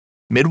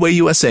Midway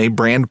USA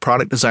brand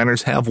product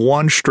designers have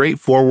one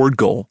straightforward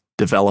goal: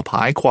 develop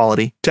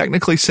high-quality,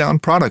 technically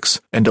sound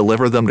products and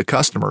deliver them to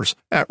customers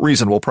at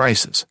reasonable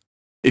prices.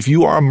 If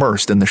you are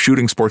immersed in the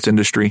shooting sports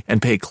industry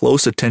and pay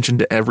close attention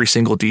to every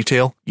single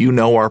detail, you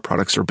know our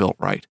products are built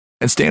right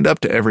and stand up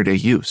to everyday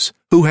use.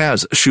 Who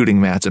has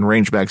shooting mats and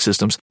range bag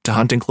systems to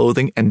hunting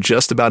clothing and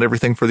just about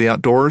everything for the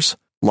outdoors?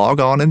 Log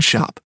on and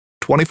shop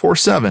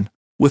 24/7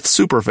 with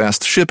super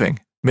fast shipping.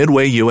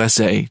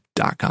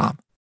 MidwayUSA.com.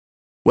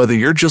 Whether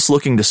you're just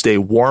looking to stay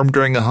warm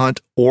during a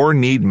hunt or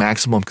need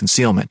maximum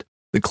concealment,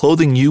 the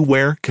clothing you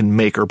wear can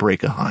make or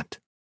break a hunt.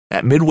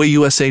 At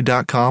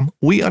MidwayUSA.com,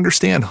 we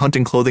understand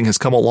hunting clothing has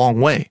come a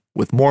long way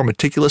with more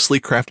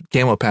meticulously crafted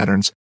camo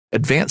patterns,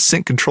 advanced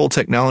scent control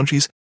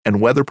technologies, and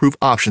weatherproof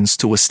options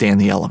to withstand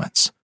the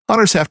elements.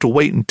 Hunters have to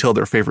wait until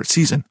their favorite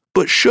season,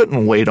 but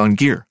shouldn't wait on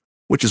gear,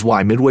 which is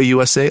why Midway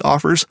USA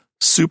offers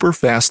super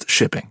fast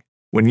shipping.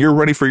 When you're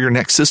ready for your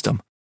next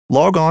system,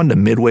 log on to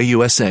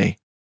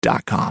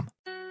MidwayUSA.com.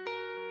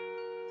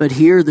 But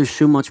here, there's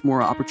so much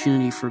more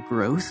opportunity for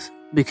growth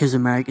because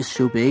America's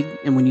so big.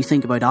 And when you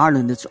think about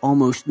Ireland, it's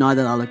almost, now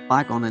that I look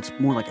back on it, it's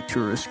more like a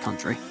tourist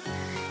country.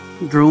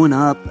 Growing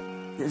up,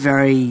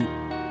 very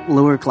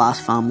lower class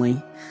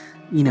family.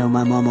 You know,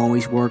 my mom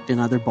always worked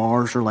in either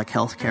bars or like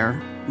healthcare.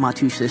 My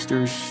two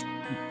sisters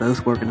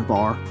both work in a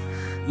bar.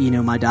 You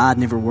know, my dad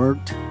never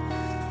worked.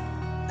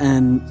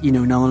 And, you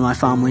know, none of my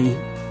family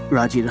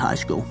graduated high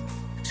school.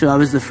 So I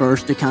was the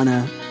first to kind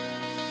of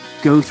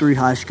go through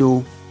high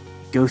school,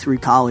 go through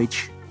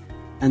college,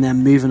 and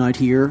then moving out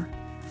here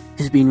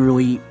has been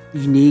really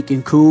unique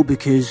and cool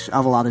because I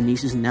have a lot of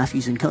nieces and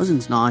nephews and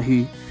cousins now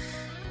who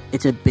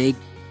it's a big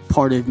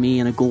part of me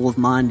and a goal of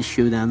mine to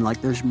show them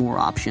like there's more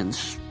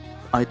options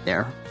out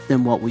there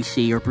than what we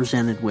see or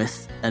presented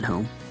with at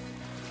home.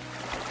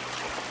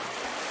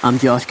 I'm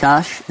Josh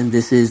Cash, and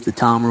this is the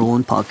Tom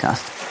Rowland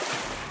Podcast.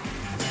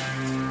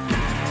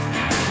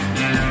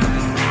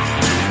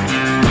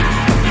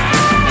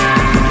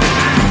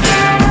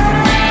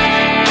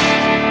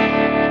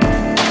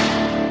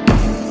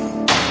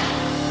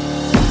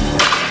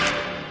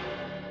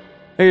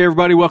 Hey,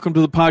 everybody. Welcome to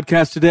the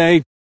podcast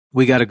today.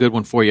 We got a good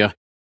one for you.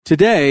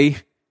 Today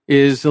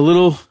is a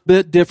little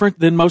bit different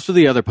than most of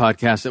the other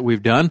podcasts that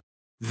we've done.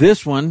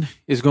 This one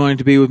is going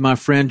to be with my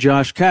friend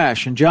Josh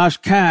Cash. And Josh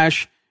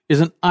Cash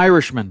is an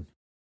Irishman.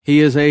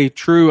 He is a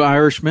true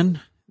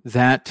Irishman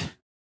that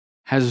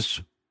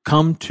has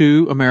come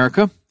to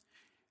America,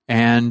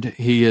 and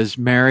he is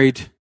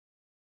married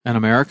an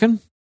American.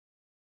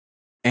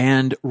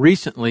 And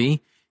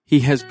recently,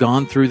 he has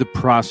gone through the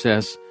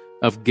process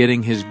of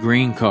getting his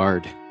green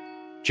card.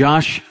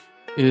 Josh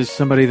is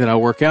somebody that I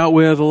work out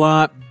with a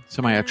lot,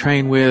 somebody I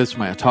train with,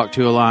 somebody I talk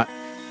to a lot.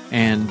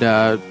 And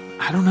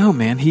I don't know,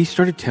 man, he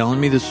started telling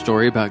me this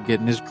story about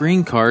getting his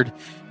green card,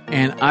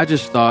 and I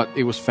just thought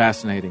it was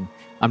fascinating.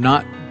 I'm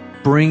not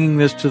bringing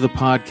this to the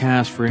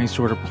podcast for any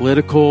sort of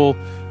political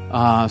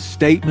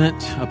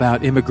statement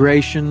about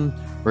immigration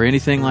or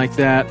anything like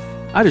that.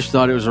 I just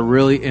thought it was a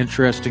really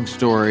interesting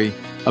story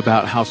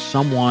about how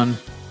someone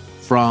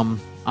from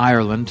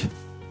Ireland,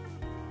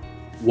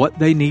 what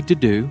they need to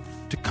do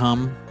to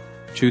come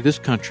to this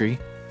country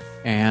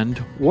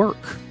and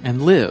work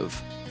and live.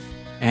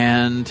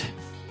 And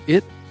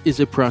it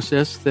is a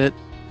process that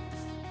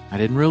I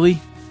didn't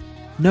really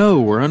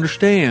know or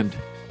understand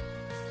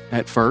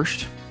at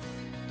first.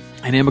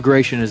 And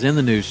immigration is in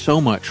the news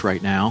so much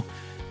right now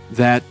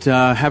that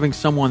having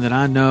someone that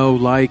I know,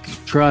 like,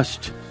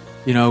 trust,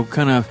 you know,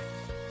 kind of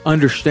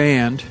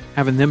understand,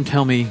 having them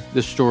tell me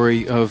the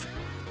story of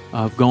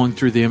going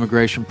through the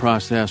immigration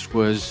process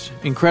was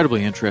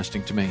incredibly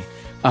interesting to me.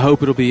 I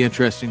hope it'll be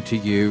interesting to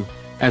you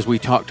as we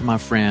talk to my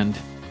friend,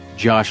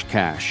 Josh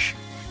Cash.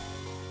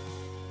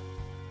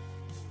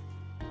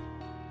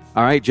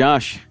 All right,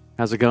 Josh,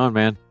 how's it going,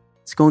 man?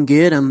 It's going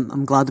good.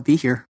 I'm glad to be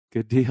here.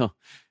 Good deal.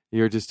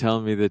 You were just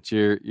telling me that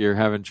you're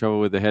having trouble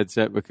with the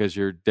headset because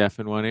you're deaf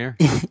in one ear?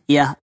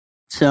 Yeah.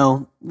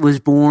 So, was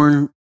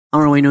born, I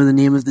don't really know the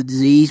name of the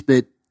disease,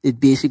 but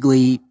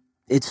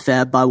it's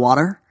fed by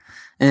water.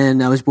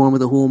 And I was born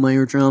with a hole in my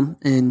eardrum,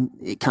 and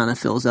it kind of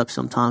fills up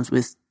sometimes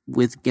with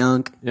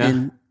gunk. Yeah.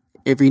 And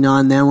every now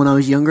and then when I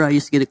was younger, I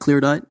used to get it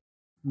cleared out.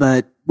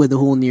 But with the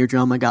hole in the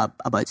eardrum, I got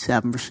about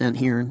 7%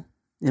 hearing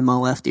in my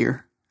left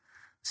ear.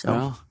 So,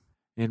 well,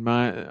 in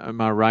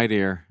my right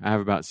ear, I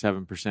have about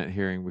 7%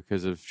 hearing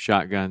because of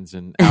shotguns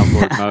and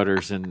outboard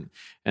motors and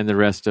the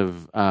rest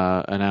of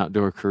an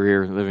outdoor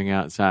career living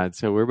outside.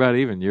 So we're about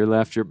even. Your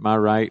left, my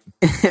right.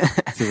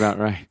 It's about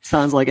right.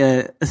 Sounds like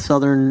a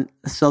southern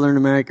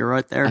America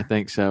right there. I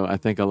think so. I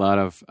think a lot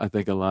of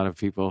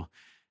people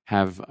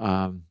have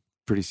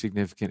pretty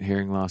significant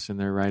hearing loss in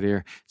their right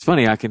ear. It's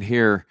funny. I can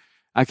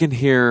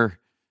hear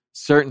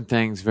certain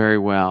things very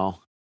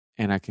well,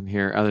 and I can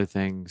hear other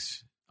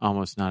things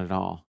almost not at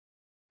all.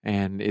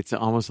 And it's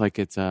almost like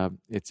it's a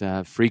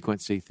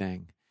frequency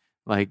thing,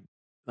 like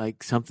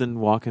something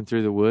walking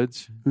through the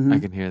woods. Mm-hmm. I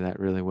can hear that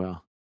really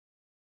well,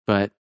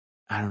 but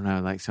I don't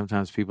know, like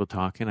sometimes people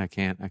talking, I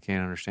can't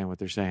understand what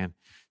they're saying.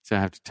 So I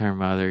have to turn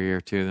my other ear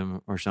to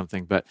them or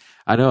something. But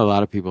I know a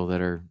lot of people that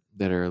are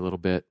a little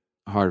bit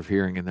hard of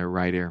hearing in their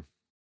right ear.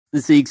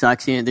 It's the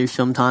exact same. There's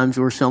some times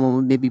where someone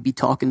would maybe be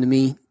talking to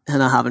me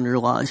and I haven't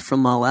realized from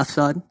my left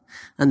side,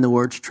 and the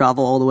words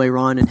travel all the way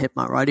around and hit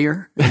my right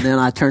ear. And then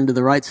I turn to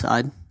the right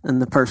side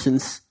and the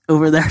person's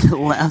over there to the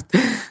left,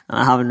 and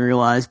I haven't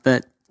realized.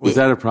 But was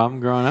that a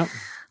problem growing up?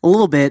 A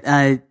little bit.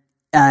 I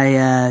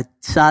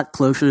sat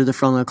closer to the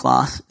front of the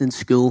class in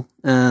school,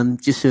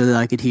 just so that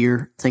I could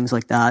hear things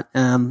like that.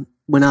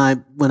 When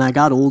I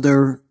got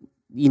older,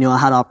 I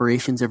had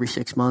operations every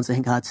 6 months. I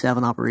think I had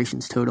 7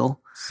 operations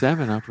total.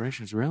 7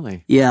 operations,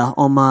 really? Yeah,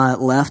 on my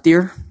left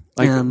ear.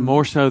 Like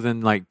more so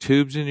than like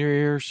tubes in your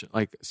ears,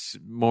 like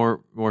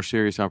more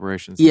serious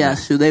operations. Yeah,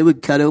 so they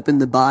would cut open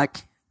the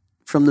back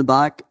from the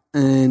back,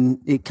 and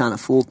it kind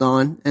of fold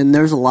down. And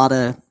there's a lot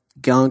of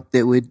gunk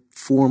that would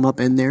form up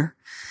in there,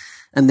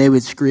 and they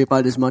would scrape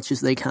out as much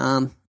as they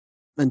can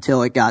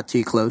until it got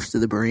too close to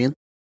the brain.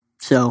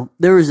 So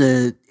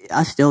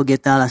I still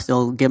get that. I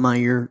still get my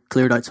ear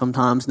cleared out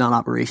sometimes, not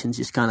operations,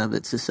 just kind of,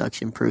 it's a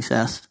suction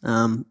process.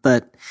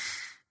 But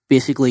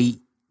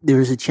basically there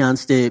was a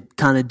chance to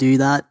kind of do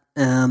that,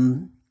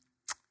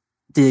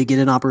 to get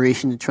an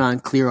operation to try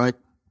and clear out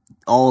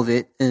all of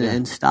it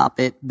and stop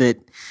it. But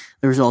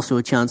there was also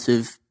a chance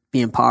of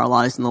being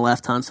paralyzed on the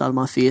left-hand side of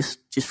my face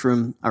just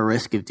from a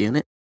risk of doing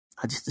it.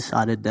 I just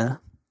decided I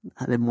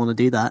didn't want to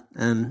do that.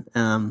 And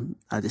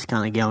I just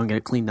kind of go and get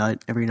it cleaned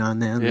out every now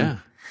and then. Yeah.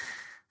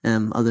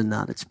 Other than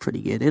that, it's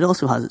pretty good. It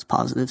also has its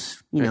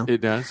positives,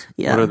 It does?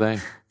 Yeah. What are they?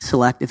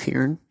 Selective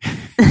hearing.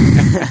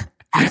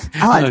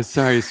 Oh,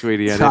 sorry,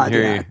 sweetie. I didn't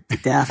hear you.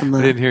 Definitely.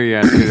 I didn't hear you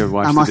ask me to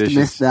wash the dishes. I must have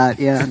missed that,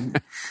 yeah.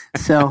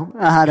 So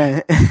I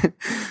had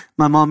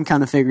my mom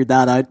kind of figured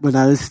that out when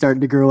I was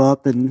starting to grow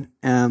up, and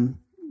kind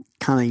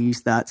of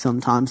used that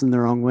sometimes in the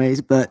wrong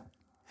ways, but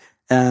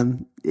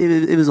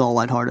it was all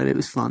lighthearted. It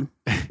was fun.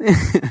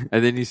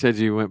 And then you said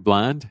you went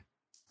blind?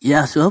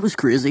 Yeah, so that was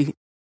crazy.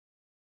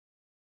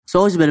 It's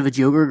always a bit of a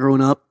joker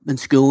growing up in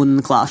school and in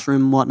the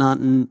classroom and whatnot.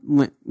 And,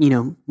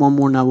 one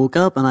morning I woke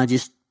up and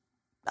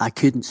I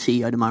couldn't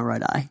see out of my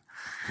right eye.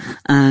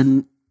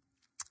 And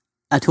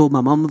I told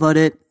my mom about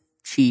it.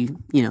 She,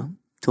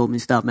 told me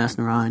to stop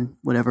messing around,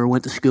 whatever.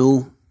 Went to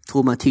school,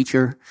 told my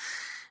teacher.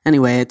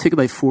 Anyway, it took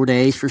about 4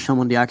 days for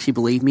someone to actually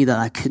believe me that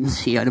I couldn't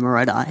see out of my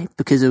right eye,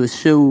 because it was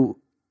so,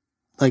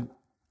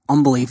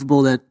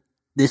 unbelievable that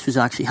this was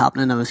actually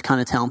happening. I was kind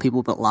of telling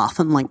people, but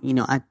laughing,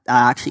 I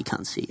actually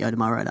can't see out of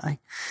my right eye.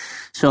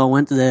 So I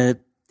went to the,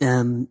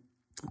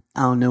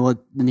 I don't know what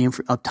the name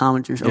for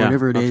optometrist or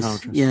whatever it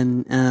is. Yeah,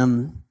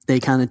 and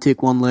they kind of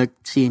took one look,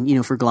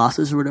 seeing, for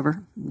glasses or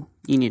whatever.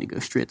 You need to go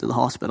straight to the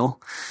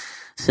hospital.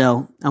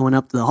 So I went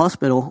up to the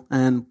hospital,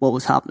 and what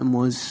was happening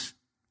was,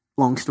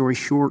 long story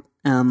short,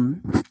 I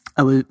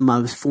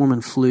was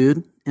forming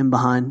fluid in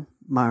behind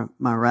my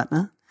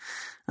retina.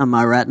 And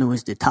my retina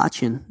was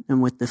detaching,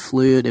 and with the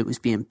fluid, it was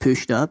being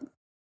pushed up.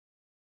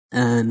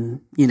 And,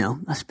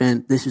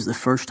 this was the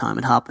first time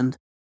it happened.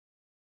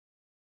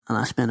 And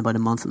I spent about a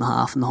month and a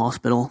half in the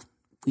hospital.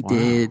 We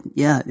did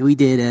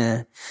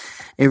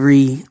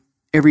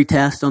every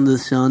test under the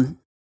sun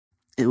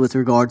with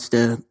regards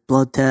to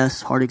blood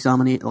tests, heart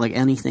examination,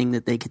 anything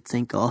that they could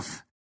think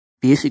of.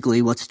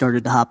 Basically, what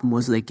started to happen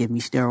was they gave me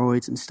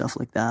steroids and stuff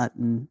like that.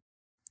 And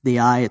the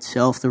eye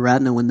itself, the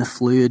retina, when the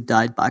fluid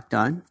died back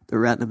down, the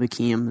retina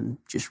became and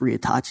just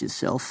reattached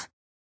itself.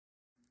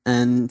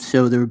 And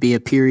so there would be a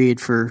period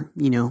for,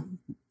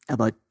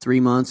 about 3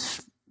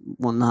 months,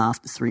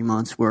 1.5 to 3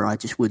 months, where I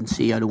just wouldn't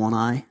see out of one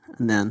eye,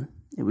 and then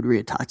it would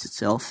reattach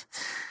itself.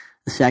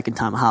 The second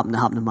time it happened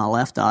in my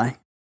left eye,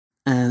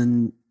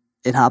 and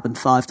it happened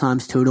 5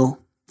 times total,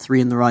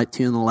 3 in the right,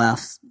 2 in the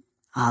left.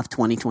 I have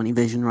 20/20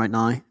 vision right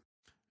now.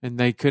 And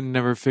they couldn't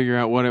never figure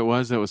out what it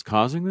was that was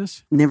causing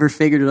this? Never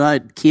figured it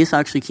out. Case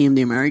actually came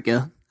to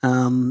America.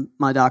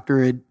 My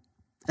doctor had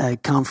a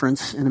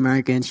conference in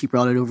America, and she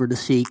brought it over to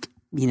seek,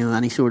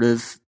 any sort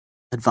of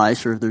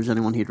advice, or if there's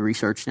anyone who'd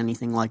researched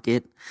anything like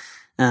it.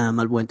 I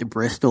went to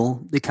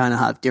Bristol. They kind of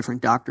have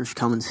different doctors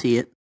come and see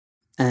it,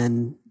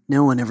 and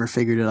no one ever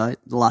figured it out.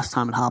 The last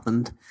time it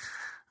happened,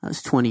 I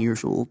was 20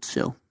 years old,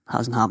 so it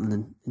hasn't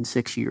happened in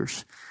 6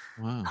 years.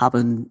 Wow.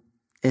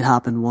 It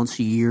happened once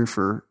a year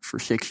for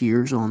 6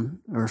 years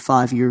or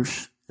 5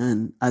 years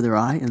in either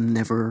eye, and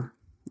never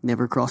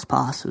crossed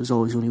paths. It was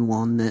always only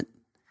one that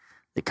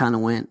kind of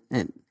went.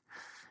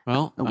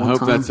 Well, I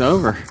hope that's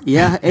over.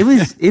 Yeah, it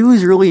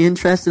was really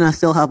interesting. I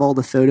still have all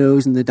the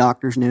photos and the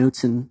doctor's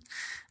notes and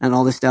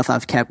all the stuff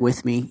I've kept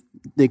with me.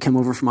 They come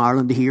over from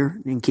Ireland to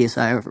here in case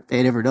it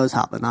ever does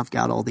happen. I've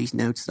got all these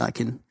notes that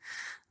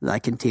I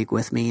can take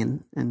with me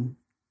and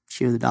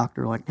show the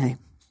doctor, hey,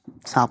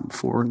 it's happened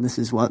before, and this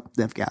is what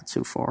they've got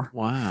so far.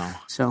 Wow.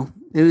 So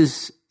it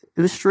was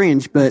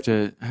strange, but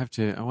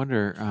I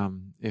wonder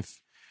if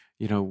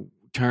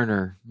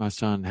Turner, my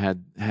son,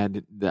 had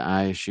the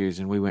eye issues,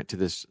 and we went to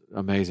this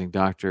amazing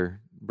doctor,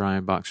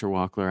 Brian Boxer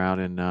Walkler, out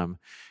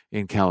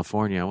in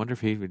California. I wonder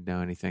if he would know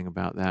anything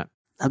about that.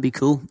 That'd be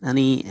cool.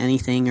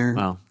 Anything or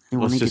Well,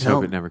 anyone let's who just could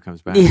hope help. it never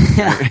comes back.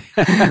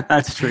 Yeah,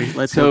 that's true.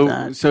 Let's hope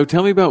that. So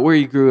tell me about where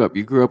you grew up.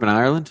 You grew up in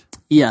Ireland?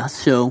 Yeah,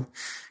 so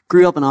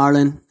grew up in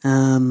Ireland.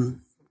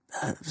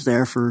 I was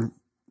there for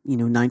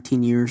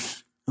 19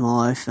 years of my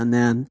life, and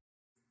then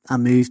I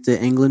moved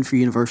to England for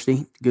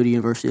university, to go to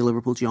University of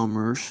Liverpool, John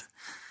Moores.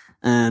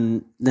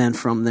 And then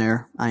from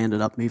there, I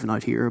ended up moving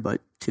out here about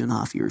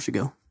 2.5 years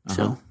ago.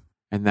 So,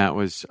 and that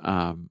was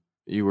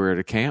you were at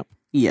a camp?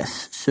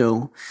 Yes.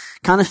 So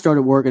kind of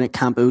started working at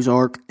Camp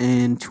Ozark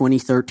in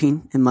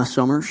 2013 in my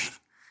summers.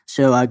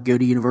 So I'd go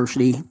to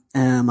university. I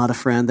had a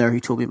friend there who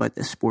told me about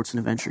this sports and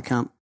adventure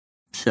camp.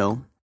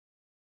 So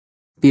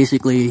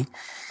basically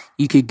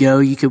you could go,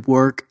 you could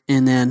work,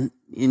 and then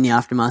in the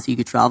aftermath you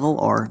could travel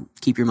or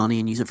keep your money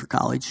and use it for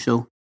college.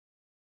 So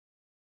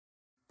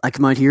I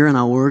come out here and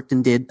I worked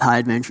and did high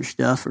adventure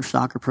stuff or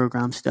soccer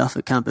program stuff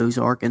at Camp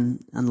Ozark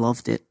and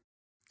loved it.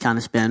 Kind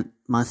of spent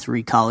my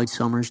 3 college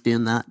summers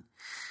doing that.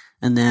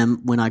 And then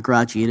when I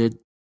graduated,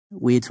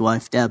 Wade's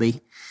wife,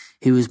 Debbie,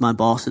 who was my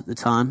boss at the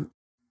time,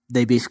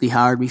 they basically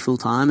hired me full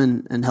time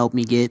and helped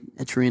me get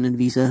a training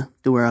visa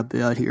to where I'd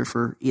be out here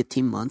for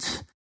 18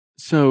 months.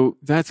 So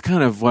that's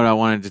kind of what I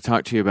wanted to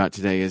talk to you about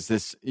today is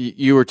this.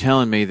 You were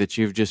telling me that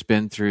you've just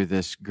been through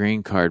this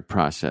green card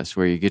process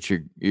where you get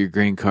your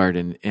green card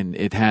and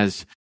it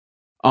has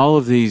all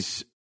of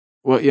these,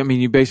 well, I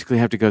mean, you basically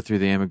have to go through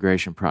the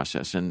immigration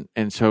process.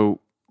 And so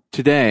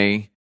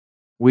today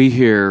we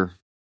hear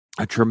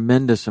a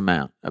tremendous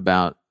amount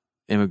about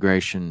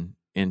immigration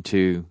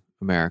into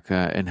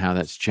America and how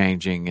that's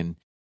changing. And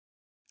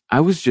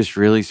I was just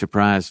really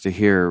surprised to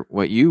hear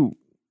what you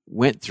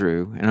went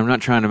through. And I'm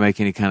not trying to make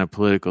any kind of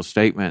political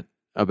statement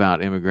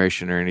about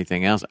immigration or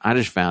anything else. I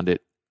just found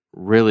it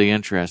really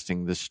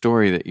interesting, the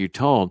story that you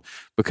told,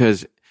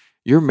 because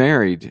you're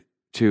married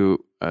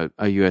to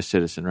a U.S.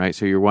 citizen, right?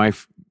 So your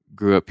wife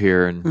grew up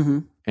here.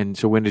 And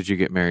so when did you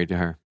get married to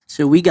her?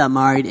 So we got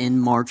married in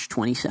March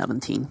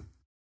 2017.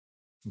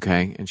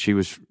 Okay. And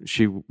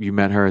you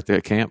met her at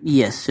that camp?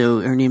 Yes. So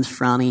her name's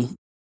Franny.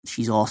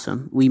 She's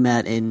awesome. We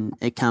met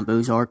at Camp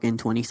Ozark in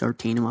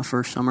 2013 in my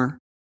first summer.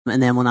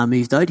 And then when I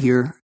moved out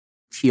here,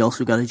 she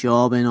also got a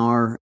job in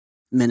our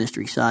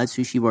ministry side.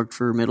 So she worked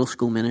for middle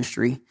school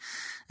ministry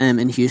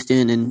in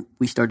Houston, and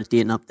we started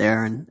dating up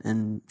there.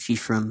 And she's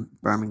from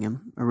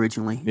Birmingham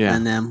originally. Yeah.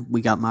 And then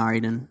we got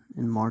married in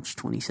March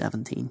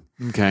 2017.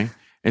 Okay.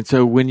 And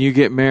so when you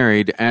get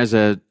married as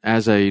a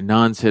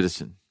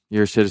non-citizen,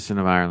 you're a citizen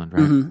of Ireland,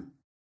 right? Mm-hmm.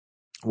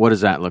 What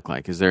does that look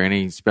like? Is there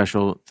any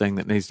special thing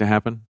that needs to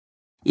happen?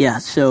 Yeah.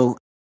 So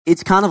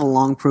it's kind of a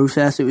long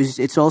process.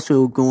 It's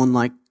also going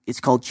like, it's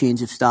called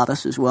change of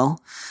status as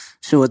well.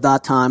 So at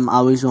that time,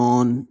 I was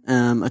on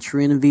a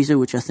training visa,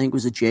 which I think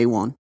was a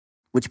J1,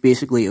 which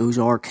basically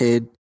Ozark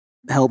could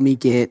help me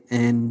get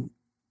and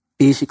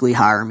basically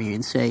hire me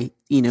and say,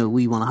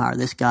 we want to hire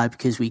this guy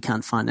because we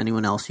can't find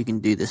anyone else who can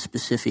do this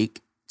specific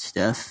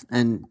stuff.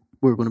 And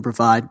we're going to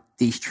provide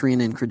these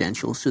training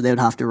credentials. So they would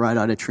have to write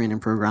out a training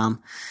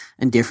program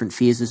and different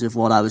phases of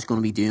what I was going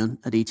to be doing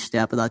at each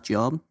step of that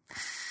job.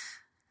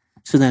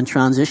 So then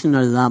transitioning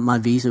out of that, my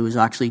visa was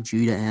actually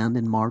due to end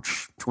in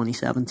March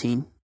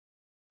 2017.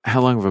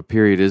 How long of a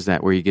period is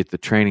that where you get the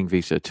training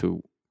visa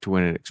to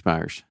when it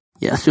expires?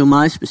 Yeah, so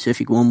my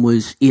specific one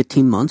was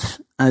 18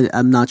 months.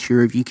 I'm not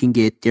sure if you can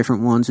get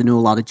different ones. I know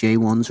a lot of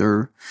J1s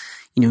are,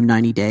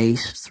 90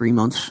 days, 3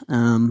 months.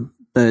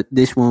 But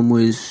this one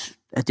was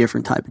a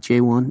different type of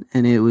J1,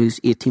 and it was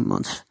 18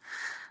 months.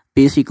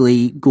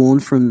 Basically, going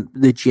from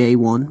the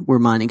J1, where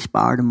mine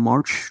expired in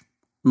March,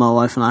 my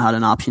wife and I had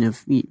an option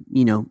of,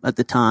 at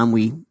the time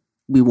we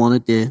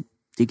wanted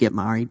to get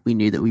married. We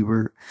knew that we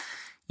were,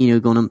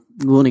 going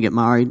to get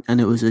married, and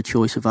it was a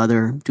choice of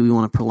either do we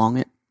want to prolong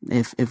it.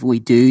 If we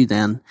do,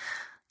 then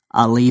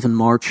I'll leave in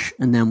March,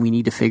 and then we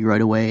need to figure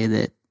out a way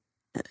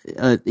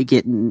that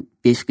getting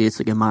basically it's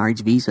like a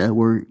marriage visa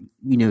where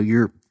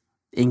you're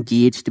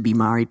engaged to be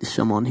married to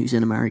someone who's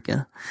in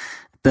America,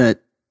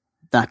 but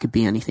that could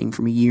be anything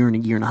from a year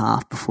and a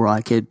half before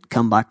I could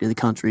come back to the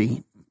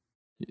country.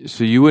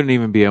 So you wouldn't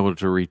even be able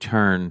to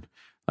return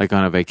like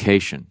on a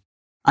vacation?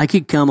 I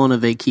could come on a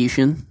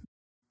vacation,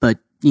 but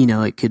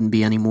it couldn't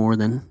be any more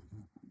than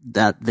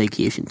that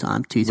vacation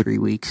time, 2-3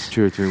 weeks.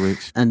 2 or 3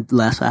 weeks.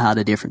 Unless I had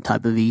a different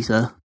type of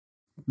visa,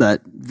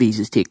 but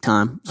visas take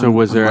time. So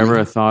was there ever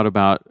a thought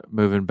about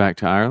moving back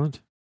to Ireland?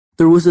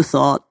 There was a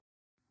thought,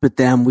 but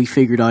then we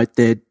figured out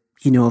that,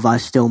 if I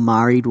still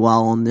married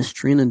while on this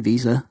training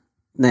visa,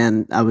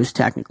 then I was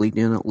technically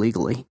doing it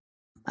legally.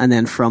 And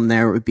then from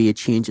there, it would be a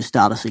change of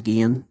status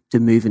again to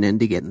moving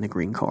into getting the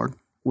green card,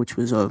 which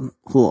was a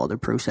whole other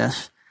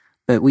process.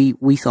 But we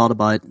thought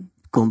about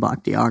going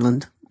back to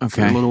Ireland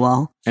for a little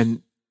while.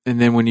 And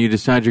then when you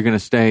decide you're going to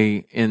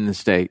stay in the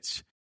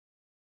States,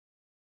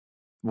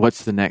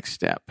 what's the next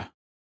step?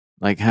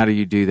 Like, how do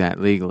you do that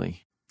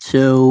legally?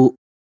 So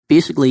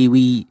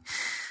basically,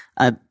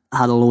 I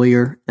had a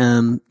lawyer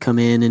come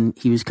in, and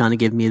he was kind of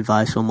giving me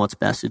advice on what's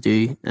best to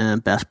do,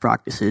 best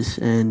practices.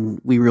 And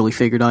we really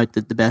figured out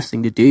that the best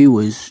thing to do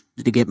was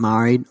to get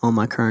married on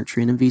my current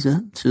training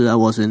visa, so that I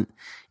wasn't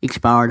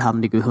expired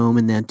having to go home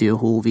and then do a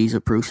whole visa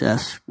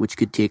process, which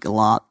could take a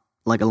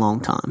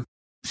long time.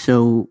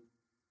 So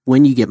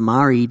when you get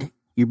married,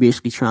 you're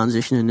basically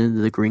transitioning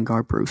into the green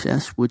card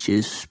process, which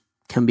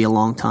can be a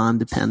long time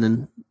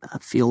depending, I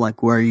feel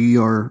like, where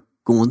you are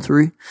going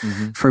through.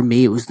 Mm-hmm. For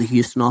me, it was the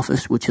Houston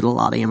office, which had a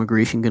lot of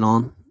immigration going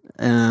on,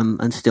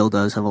 and still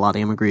does have a lot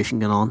of immigration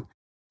going on.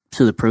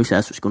 So the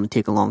process was going to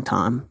take a long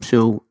time.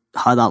 So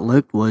how that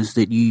looked was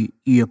that you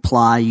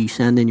apply, you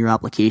send in your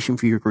application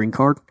for your green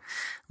card.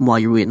 And while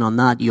you're waiting on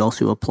that, you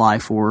also apply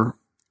for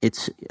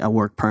a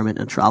work permit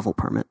and a travel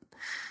permit.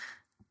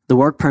 The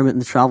work permit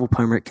and the travel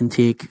permit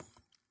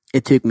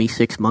it took me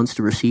 6 months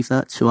to receive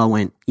that. So I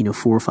went, 4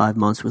 or 5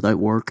 months without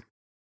work.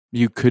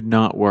 You could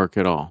not work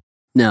at all?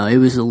 No, it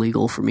was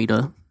illegal for me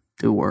to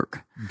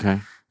work.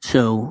 Okay.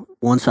 So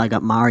once I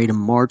got married in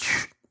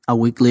March, a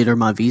week later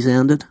my visa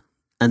ended,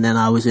 and then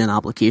I was in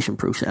application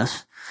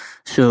process.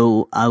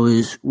 So I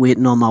was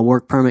waiting on my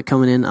work permit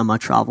coming in and my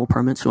travel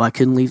permit, so I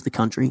couldn't leave the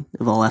country.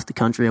 If I left the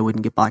country, I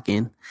wouldn't get back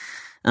in.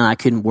 And I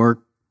couldn't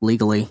work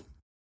legally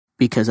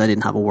because I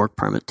didn't have a work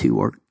permit to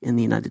work in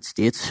the United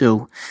States.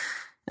 So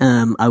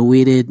I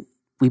waited.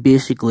 We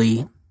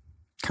basically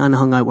kind of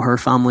hung out with her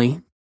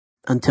family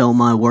until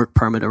my work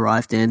permit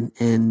arrived in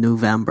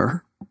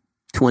November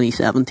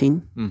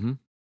 2017. Mm-hmm.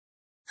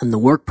 And the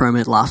work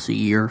permit lasts a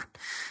year.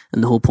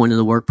 And the whole point of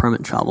the work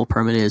permit and travel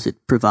permit is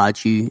it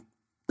provides you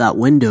that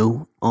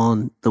window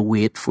on the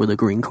wait for the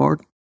green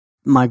card.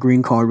 My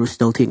green card was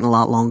still taking a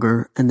lot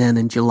longer. And then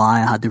in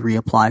July, I had to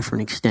reapply for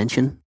an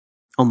extension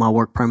on my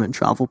work permit and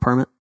travel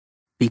permit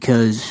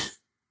because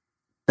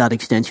that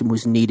extension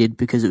was needed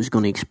because it was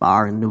going to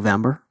expire in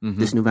November. Mm-hmm.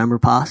 This November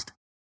passed.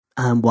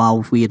 And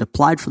while we had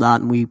applied for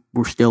that, and we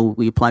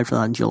applied for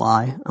that in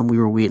July, and we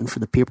were waiting for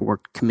the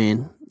paperwork to come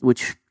in,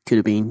 which could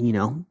have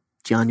been,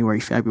 January,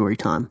 February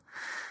time,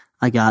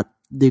 I got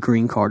the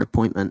green card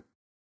appointment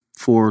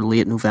for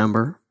late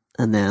November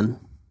and then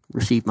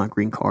received my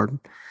green card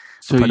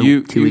about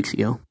 2 weeks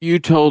ago. You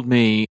told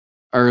me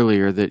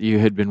earlier that you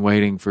had been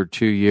waiting for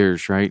 2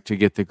 years, right, to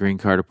get the green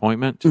card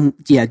appointment?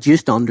 Yeah,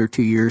 just under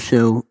 2 years.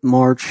 So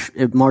March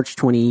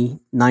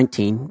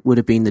 2019 would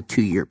have been the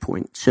 2 year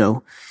point.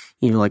 So,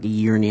 like a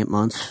year and 8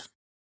 months.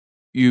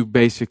 You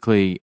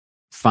basically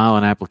file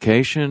an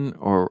application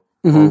or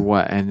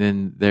what? And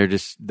then they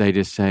just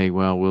say,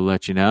 well, we'll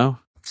let you know.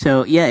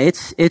 So yeah,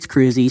 it's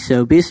crazy.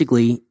 So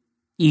basically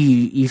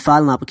you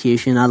file an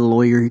application. I had a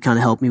lawyer who kind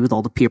of helped me with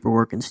all the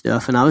paperwork and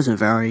stuff. And I was in a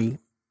very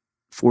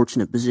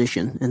fortunate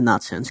position in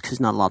that sense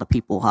because not a lot of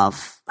people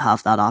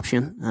have that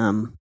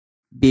option.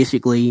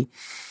 Basically,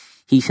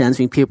 he sends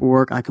me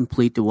paperwork. I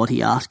complete to what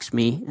he asks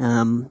me.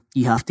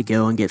 You have to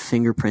go and get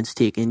fingerprints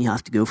taken. You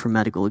have to go for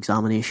medical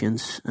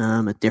examinations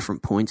at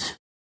different points.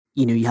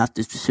 You have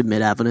to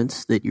submit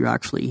evidence that you're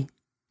actually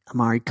a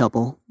married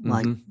couple,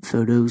 like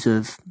photos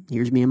of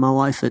here's me and my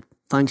wife at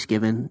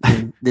Thanksgiving,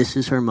 and this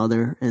is her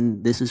mother,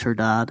 and this is her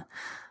dad.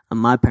 And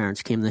my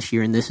parents came this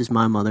year, and this is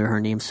my mother. Her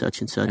name's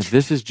such and such. And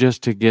this is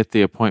just to get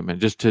the appointment,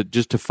 just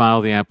to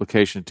file the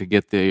application to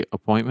get the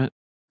appointment?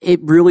 It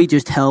really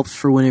just helps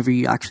for whenever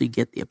you actually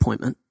get the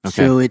appointment. Okay.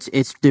 So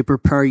it's to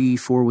prepare you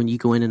for when you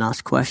go in and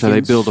ask questions. So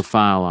they build a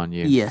file on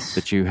you. Yes.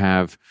 That you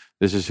have,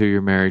 this is who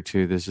you're married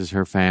to, this is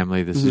her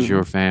family, this is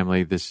your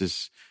family, this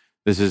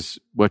is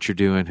what you're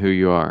doing, who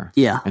you are.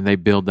 Yeah. And they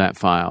build that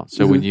file.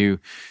 So when you,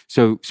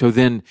 so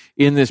then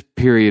in this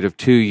period of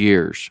 2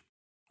 years,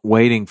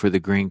 waiting for the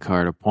green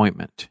card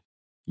appointment,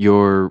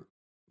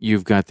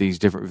 you've got these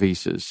different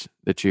visas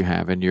that you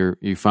have, and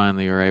you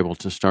finally are able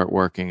to start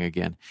working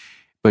again.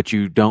 But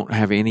you don't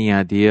have any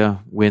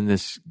idea when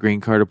this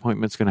green card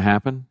appointment's going to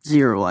happen?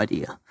 Zero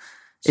idea.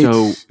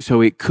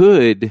 So it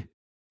could,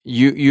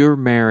 you're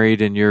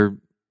married and you're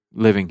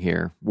living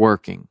here,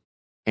 working,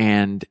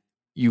 and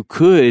you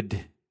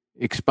could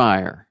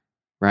expire,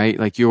 right?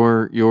 Like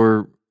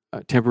your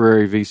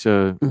temporary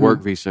visa,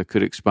 work visa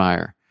could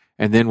expire.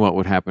 And then what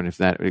would happen if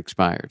that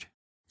expired?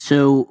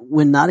 So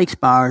when that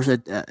expires,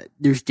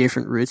 there's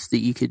different routes that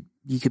you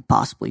could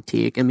possibly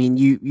take. I mean,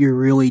 you're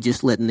really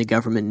just letting the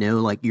government know,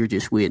 like you're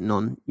just waiting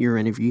on your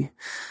interview.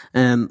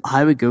 How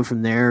I would go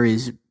from there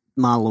is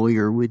my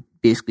lawyer would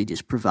basically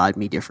just provide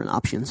me different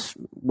options.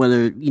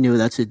 Whether,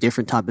 that's a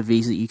different type of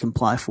visa that you can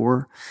apply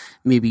for.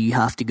 Maybe you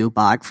have to go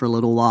back for a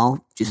little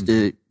while just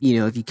to,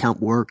 if you can't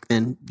work,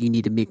 then you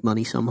need to make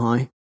money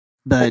somehow.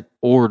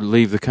 Or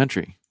leave the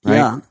country, right?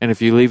 Yeah. And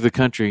if you leave the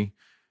country,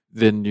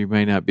 then you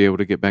may not be able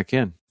to get back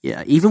in.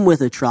 Yeah. Even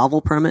with a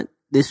travel permit,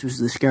 this was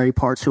the scary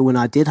part. So when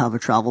I did have a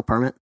travel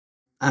permit,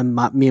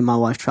 me and my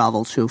wife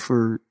traveled. So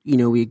for,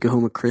 we'd go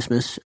home at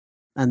Christmas,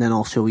 and then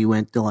also we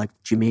went to like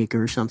Jamaica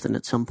or something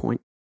at some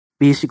point.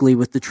 Basically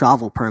with the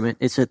travel permit,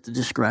 it's at the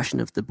discretion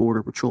of the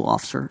Border Patrol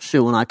officer.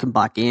 So when I come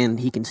back in,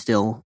 he can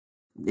still,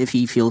 if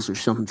he feels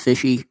there's something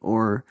fishy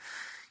or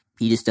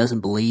he just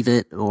doesn't believe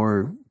it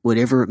or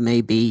whatever it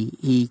may be,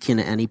 he can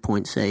at any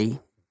point say,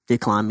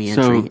 decline me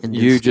entry. So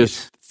you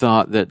just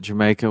thought that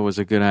Jamaica was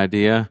a good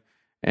idea,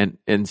 and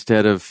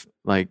instead of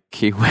like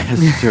Key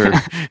West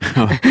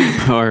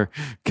or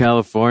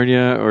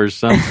California or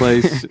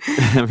someplace.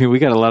 I mean, we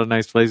got a lot of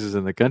nice places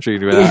in the country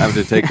without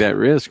having to take that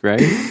risk,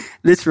 right?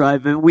 That's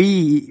right. But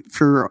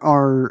for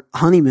our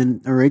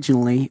honeymoon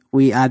originally,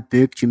 we had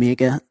booked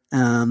Jamaica,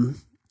 and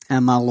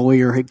my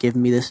lawyer had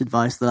given me this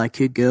advice that I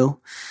could go.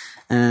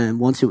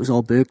 And once it was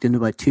all booked, and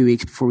about 2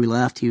 weeks before we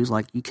left, he was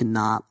like, "You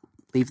cannot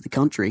leave the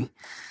country."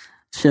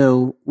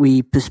 So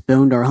we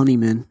postponed our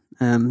honeymoon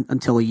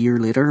until a year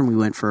later, and we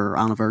went for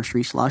our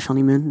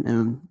anniversary/honeymoon,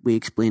 and we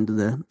explained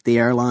to the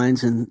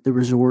airlines and the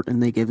resort,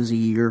 and they gave us a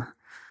year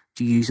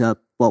to use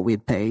up what we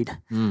had paid.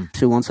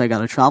 So once I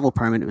got a travel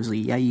permit, it was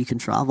like, yeah, you can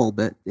travel,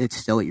 but it's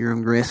still at your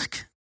own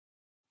risk.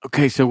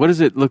 Okay, so what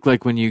does it look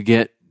like when you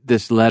get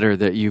this letter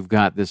that you've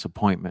got this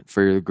appointment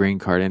for your green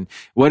card, and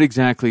what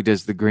exactly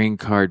does the green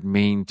card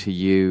mean to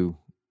you?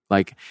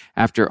 Like,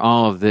 after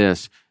all of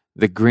this,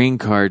 the green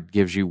card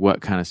gives you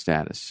what kind of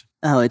status?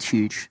 Oh, it's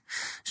huge.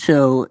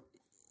 So,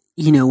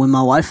 when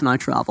my wife and I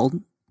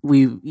traveled,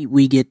 we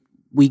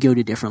go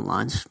to different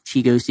lines.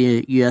 She goes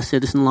to the U.S.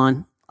 citizen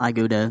line. I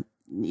go to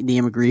the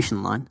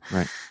immigration line.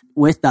 Right.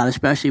 With that,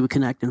 especially with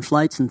connecting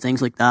flights and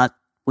things like that,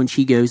 when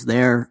she goes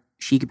there,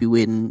 she could be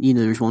waiting.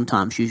 There's one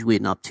time she was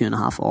waiting up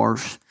 2.5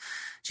 hours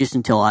just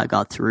until I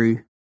got through.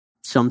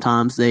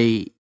 Sometimes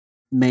they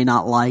may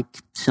not like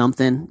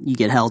something. You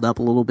get held up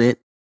a little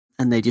bit,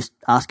 and they just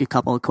ask a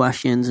couple of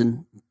questions,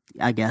 and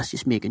I guess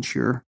just making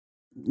sure.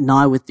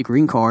 Now with the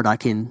green card, I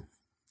can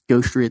go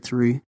straight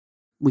through.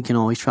 We can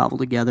always travel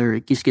together.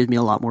 It just gives me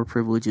a lot more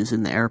privileges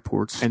in the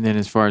airports. And then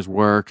as far as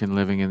work and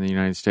living in the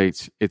United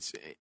States,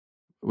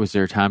 was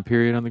there a time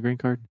period on the green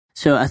card?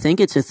 So I think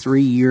it's a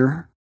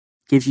 3-year,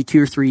 gives you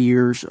 2 or 3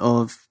 years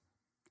of,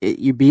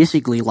 you're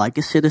basically like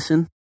a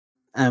citizen.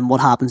 And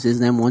what happens is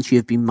then once you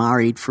have been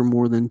married for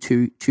more than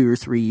two or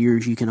 3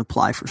 years, you can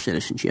apply for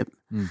citizenship.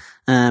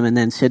 And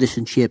then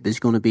citizenship is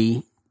going to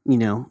be,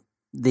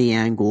 the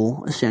end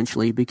goal,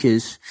 essentially,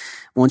 because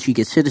once you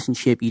get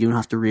citizenship, you don't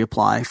have to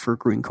reapply for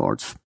green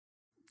cards.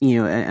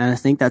 And I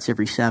think that's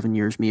every 7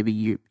 years, maybe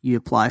you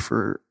apply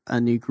for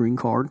a new green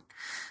card.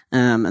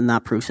 And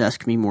that process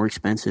can be more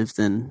expensive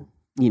than,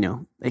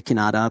 it can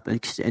add up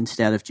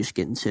instead of just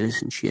getting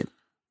citizenship.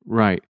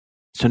 Right.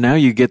 So now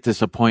you get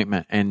this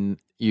appointment and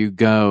you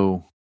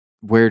go,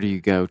 where do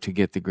you go to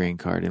get the green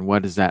card? And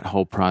what does that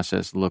whole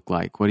process look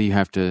like? What do you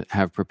have to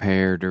have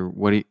prepared, or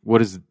what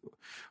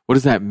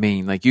does that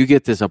mean? Like, you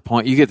get this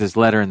you get this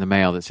letter in the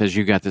mail that says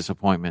you got this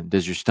appointment.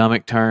 Does your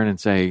stomach turn and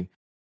say,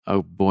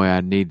 "Oh boy,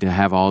 I need to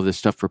have all this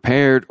stuff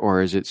prepared,"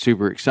 or is it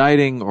super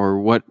exciting, or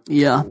what?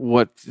 Yeah.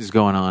 What is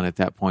going on at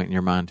that point in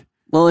your mind?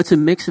 Well, it's a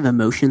mix of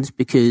emotions,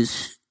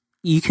 because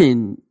you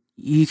can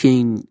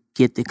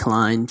get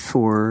declined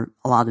for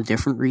a lot of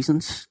different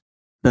reasons,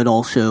 but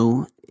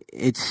also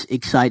it's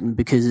exciting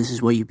because this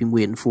is what you've been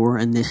waiting for,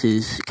 and this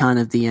is kind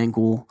of the end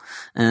goal.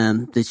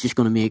 That's just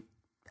going to make,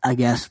 I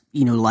guess,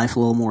 life a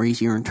little more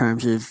easier in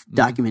terms of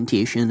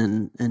documentation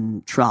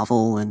and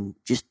travel and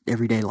just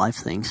everyday life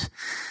things.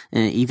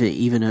 And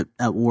even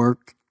at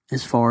work,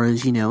 as far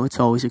as, it's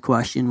always a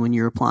question when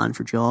you're applying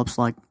for jobs,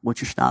 like,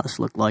 what's your status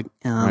look like?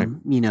 Right.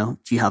 Do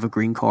you have a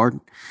green card?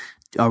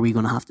 Are we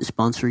going to have to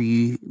sponsor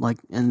you?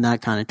 And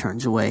that kind of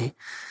turns away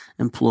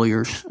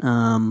employers.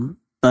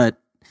 But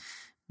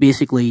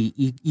basically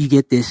you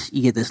get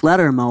this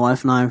letter, and my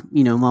wife and I,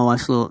 my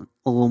wife's a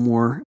little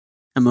more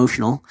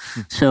emotional.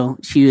 So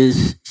she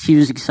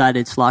was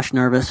excited /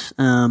 nervous,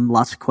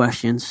 lots of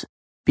questions.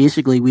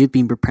 Basically, we've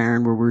been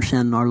preparing where we're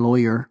sending our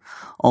lawyer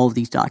all of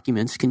these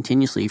documents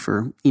continuously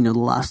for, the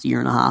last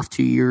 1.5 to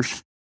 2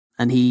 years.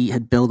 And he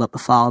had built up a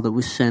file that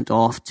was sent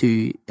off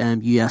to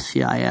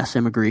USCIS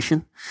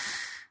Immigration.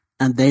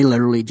 And they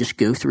literally just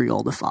go through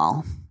all the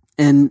file.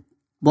 And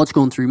what's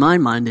going through my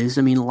mind is,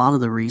 a lot of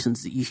the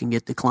reasons that you can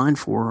get declined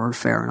for are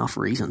fair enough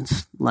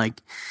reasons.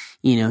 Like,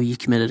 you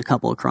committed a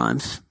couple of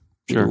crimes.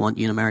 We don't want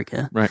you in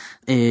America. Right.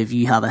 If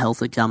you have a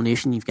health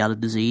examination, you've got a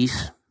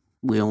disease,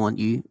 we don't want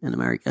you in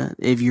America.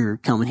 If you're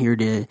coming here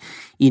to,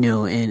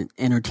 and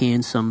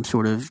entertain some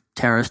sort of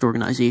terrorist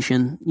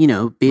organization,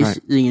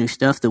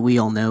 stuff that we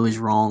all know is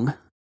wrong,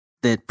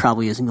 that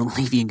probably isn't going to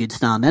leave you in good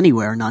stand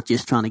anywhere. Not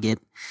just trying to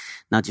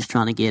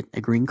get a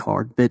green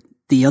card, but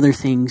the other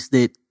things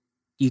that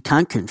you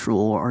can't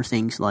control are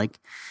things like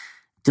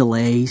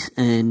delays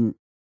and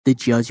the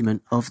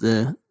judgment of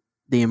the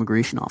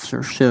immigration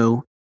officer.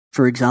 So,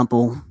 for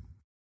example,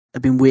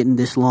 I've been waiting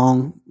this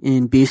long,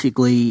 and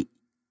basically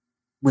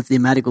with the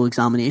medical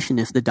examination,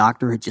 if the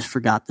doctor had just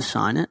forgot to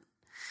sign it,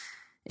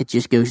 it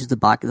just goes to the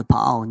back of the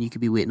pile, and you could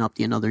be waiting up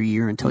to another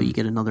year until you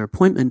get another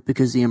appointment,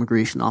 because the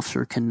immigration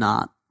officer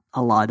cannot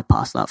allow to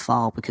pass that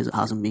file because it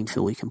hasn't been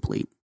fully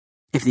complete.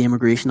 If the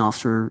immigration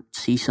officer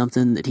sees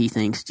something that he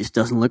thinks just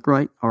doesn't look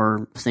right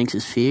or thinks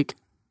is fake,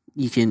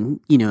 you can,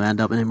 end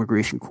up in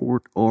immigration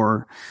court,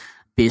 or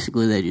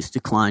basically they just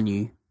decline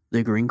you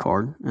the green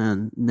card,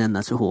 and then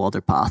that's a whole other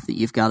path that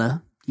you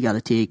got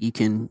to take. You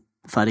can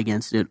fight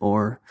against it,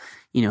 or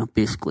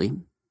basically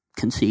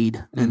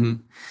concede.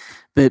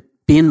 But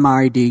being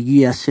married to a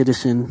U.S.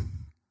 citizen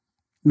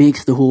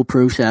makes the whole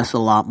process a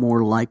lot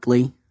more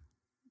likely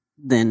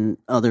than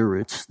other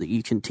routes that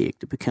you can take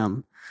to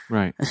become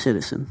a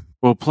citizen.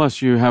 Well,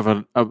 plus you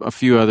have a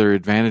few other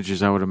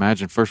advantages, I would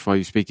imagine. First of all,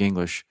 you speak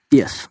English.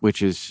 Yes.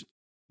 Which is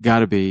got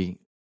to be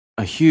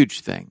a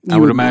huge thing. I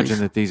would imagine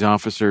that these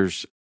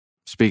officers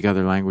speak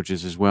other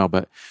languages as well,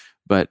 but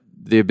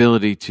the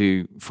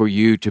ability for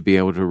you to be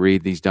able to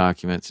read these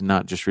documents and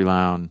not just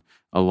rely on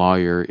a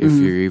lawyer, if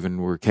you even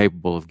were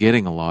capable of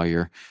getting a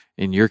lawyer.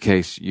 In your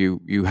case,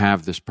 you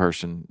have this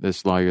person,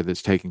 this lawyer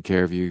that's taking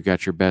care of you. You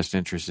got your best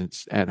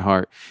interests at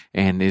heart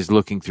and is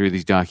looking through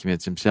these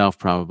documents himself,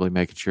 probably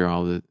making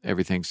sure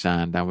everything's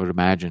signed, I would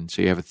imagine.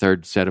 So you have a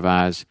third set of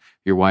eyes.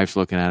 Your wife's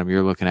looking at him.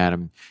 You're looking at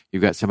him.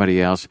 You've got somebody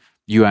else.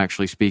 You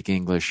actually speak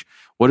English.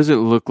 What does it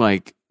look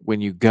like when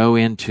you go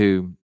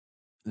into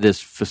this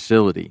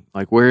facility?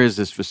 Like, where is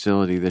this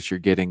facility that you're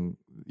getting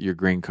your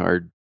green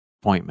card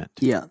appointment?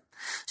 Yeah.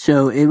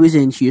 So it was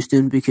in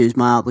Houston because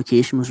my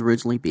application was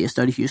originally based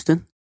out of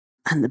Houston.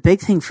 And the big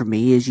thing for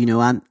me is,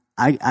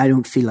 I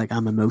don't feel like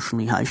I'm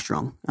emotionally high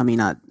strung. I mean,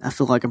 I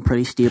feel like I'm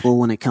pretty stable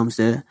when it comes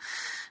to,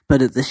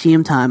 but at the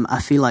same time, I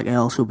feel like I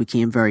also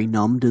became very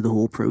numb to the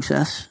whole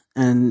process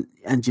and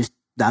just,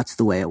 that's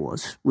the way it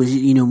was,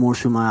 more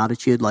so my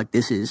attitude. Like,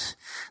 this is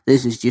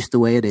just the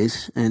way it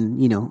is.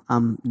 And,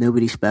 I'm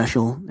nobody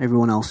special.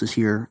 Everyone else is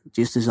here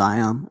just as I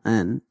am.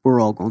 And we're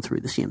all going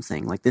through the same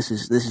thing. Like, this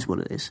is what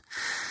it is.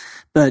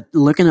 But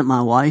looking at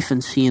my wife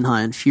and seeing how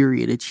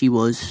infuriated she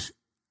was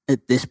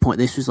at this point,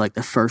 this was like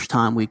the first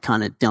time we'd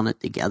kind of done it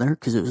together,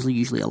 because it was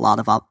usually a lot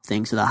of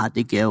things that I had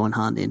to go and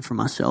hand in for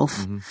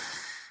myself.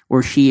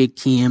 Where she had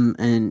came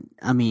and,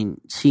 I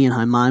mean, seeing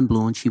how mind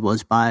blowing she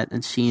was by it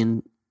and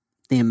seeing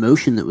the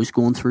emotion that was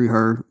going through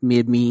her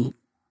made me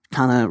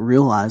kind of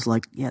realize,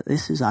 like, yeah,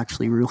 this is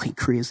actually really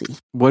crazy.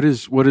 What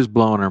is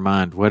blowing her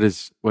mind? What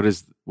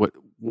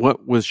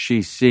was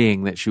she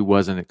seeing that she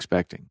wasn't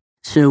expecting?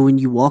 So when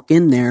you walk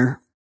in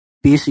there,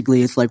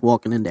 basically it's like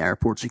walking into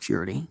airport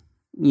security.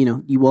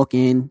 You walk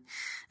in,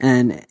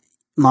 and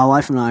my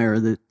wife and I are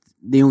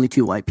the only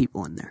two white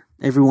people in there.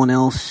 Everyone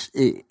else,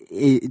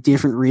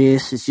 different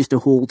race. It's just a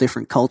whole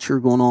different culture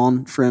going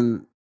on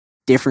from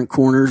different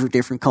corners or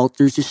different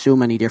cultures. Just so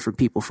many different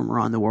people from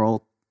around the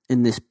world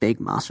in this big,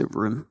 massive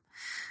room.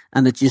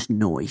 And it's just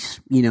noise,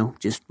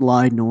 just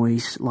loud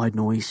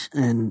noise.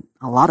 And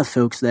a lot of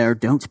folks there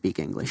don't speak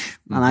English.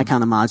 And I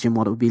can't imagine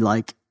what it would be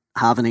like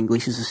having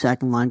English as a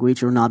second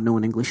language or not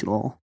knowing English at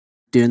all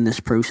doing this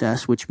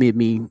process, which made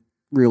me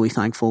really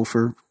thankful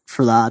for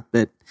that.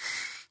 But,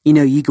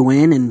 you go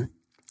in and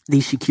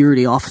these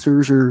security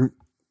officers are,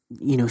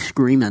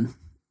 screaming,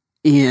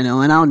 and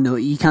I don't know,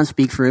 you can't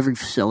speak for every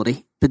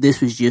facility, but this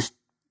was just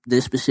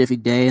this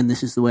specific day and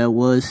this is the way it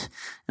was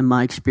in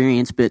my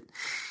experience. But,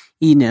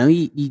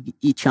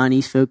 you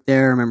Chinese folk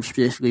there, I remember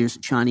specifically there's a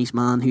Chinese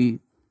man who,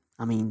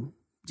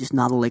 just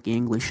not a lick of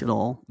English at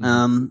all.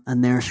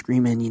 And they're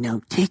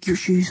screaming, take your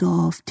shoes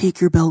off,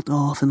 take your belt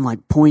off, and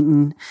like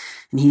pointing.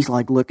 And he's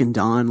like looking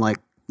down, like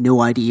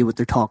no idea what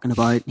they're talking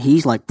about.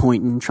 He's like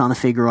pointing, trying to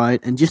figure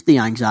out, and just the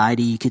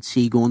anxiety you could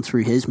see going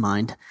through his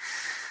mind.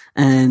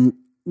 And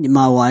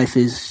my wife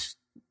has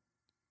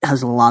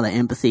a lot of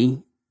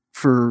empathy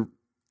for,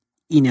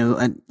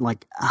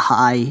 like a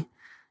high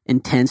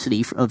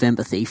intensity of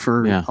empathy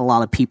for a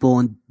lot of people.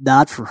 And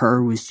that for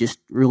her was just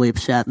really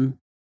upsetting.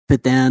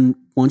 But then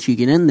once you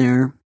get in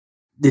there,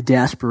 the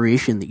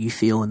desperation that you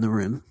feel in the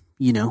room,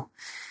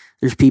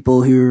 there's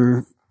people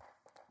who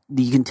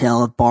you can tell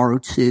have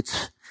borrowed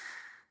suits.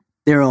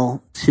 They're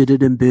all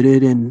suited and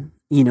booted and,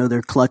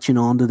 they're clutching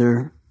onto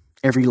their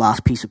every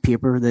last piece of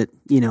paper that,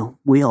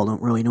 we all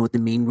don't really know what they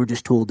mean. We're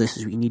just told this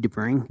is what you need to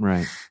bring.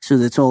 Right. So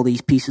that's all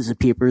these pieces of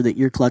paper that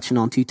you're clutching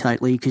on too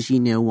tightly because,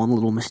 one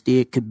little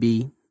mistake could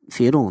be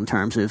fatal in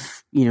terms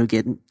of,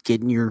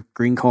 getting your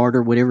green card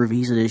or whatever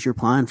visa it is you're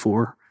applying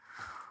for.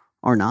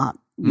 Or not,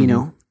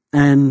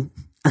 and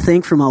I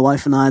think for my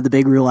wife and I, the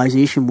big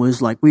realization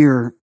was like,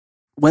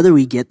 whether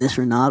we get this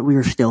or not, we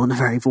are still in a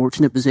very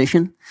fortunate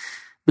position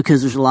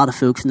because there's a lot of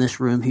folks in this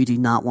room who do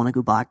not want to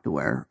go back to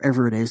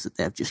wherever it is that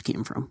they've just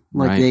came from.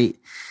 Like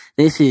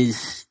this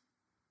is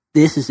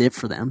it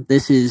for them.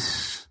 This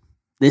is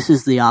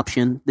the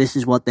option. This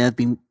is what they've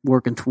been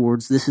working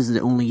towards. This is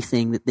the only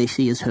thing that they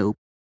see as hope.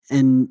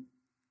 And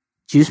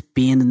just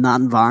being in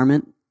that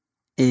environment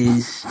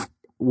is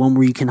one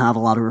where you can have a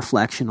lot of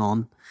reflection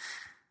on,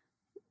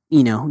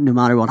 no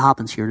matter what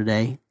happens here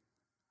today,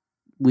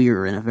 we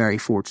are in a very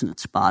fortunate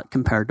spot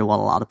compared to what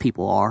a lot of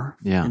people are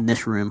in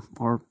this room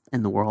or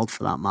in the world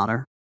for that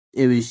matter.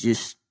 It was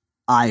just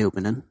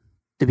eye-opening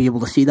to be able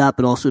to see that,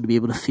 but also to be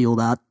able to feel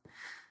that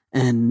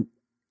and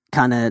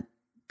kind of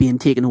being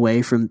taken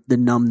away from the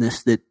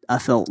numbness that I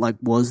felt like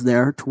was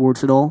there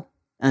towards it all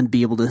and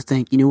be able to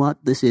think, you know what,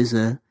 it's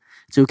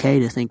okay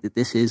to think that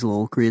this is a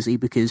little crazy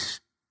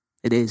because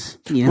it is.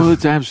 Well,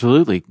 it's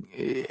absolutely.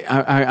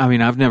 I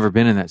mean, I've never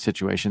been in that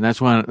situation. That's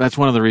one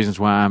of the reasons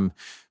why I'm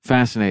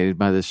fascinated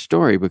by this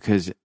story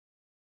because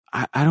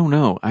I don't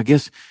know. I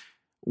guess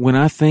when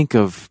I think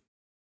of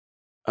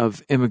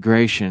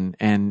immigration,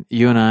 and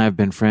you and I have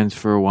been friends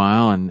for a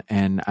while,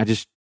 and I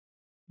just,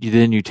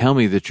 then you tell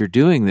me that you're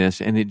doing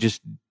this, and it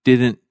just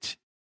didn't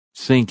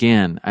sink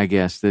in, I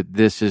guess, that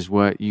this is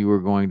what you were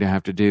going to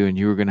have to do, and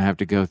you were going to have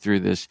to go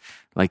through this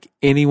like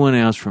anyone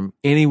else from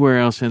anywhere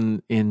else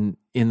in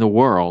the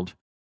world,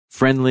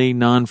 friendly,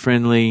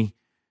 non-friendly,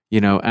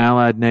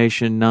 allied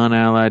nation,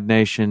 non-allied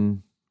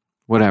nation,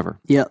 whatever.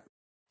 Yep.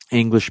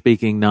 English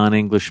speaking,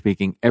 non-English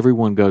speaking,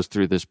 everyone goes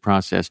through this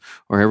process,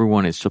 or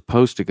everyone is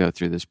supposed to go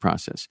through this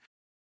process.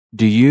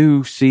 Do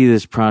you see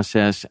this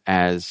process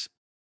as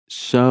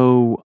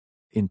so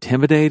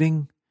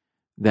intimidating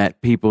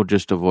that people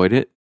just avoid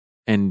it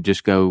and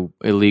just go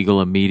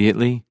illegal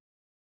immediately?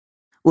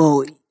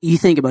 Well, you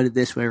think about it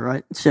this way,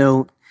 right?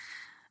 So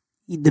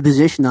the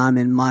position I'm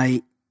in,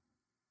 my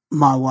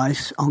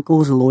wife's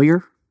uncle is a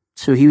lawyer,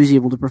 so he was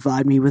able to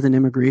provide me with an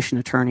immigration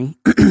attorney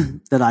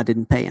that I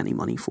didn't pay any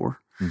money for.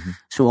 Mm-hmm.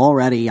 So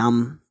already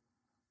I'm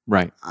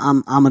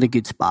at a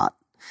good spot.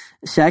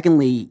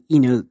 Secondly,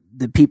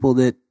 the people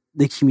the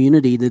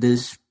community that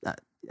is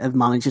I've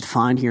managed to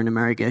find here in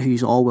America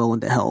who's all willing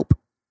to help,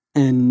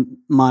 and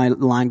my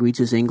language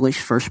is English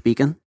first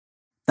speaking.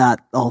 That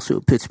also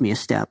puts me a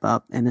step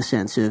up in the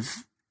sense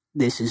of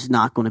this is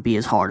not going to be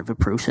as hard of a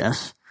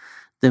process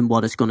than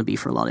what it's going to be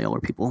for a lot of other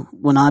people.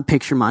 When I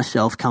picture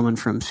myself coming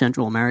from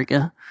Central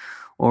America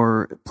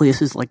or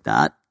places like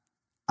that,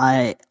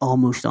 I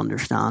almost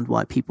understand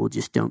why people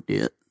just don't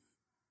do it.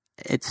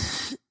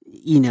 It's,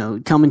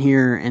 coming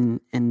here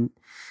and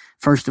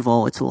first of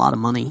all, it's a lot of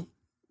money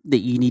that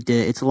you need to,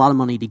 it's a lot of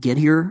money to get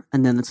here.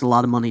 And then it's a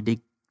lot of money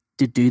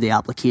to do the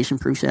application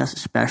process,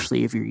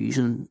 especially if you're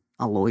using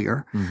a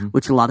lawyer, mm-hmm.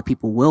 which a lot of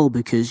people will,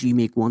 because you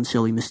make one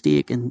silly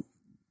mistake and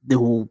the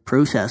whole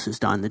process is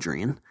down the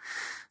drain.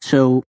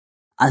 So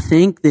I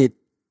think that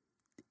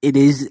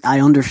I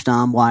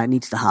understand why it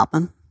needs to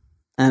happen.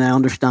 And I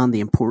understand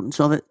the importance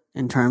of it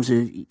in terms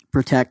of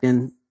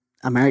protecting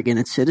America and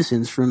its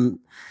citizens from,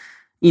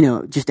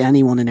 just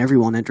anyone and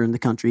everyone entering the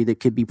country that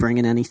could be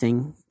bringing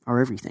anything or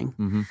everything.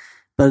 Mm-hmm.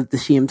 But at the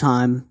same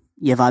time,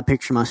 if I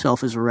picture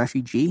myself as a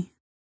refugee,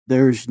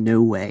 there's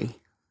no way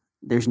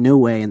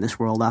in this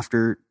world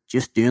after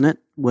just doing it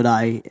would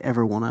I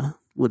ever want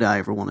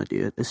to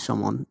do it as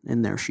someone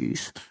in their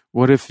shoes.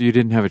 What if you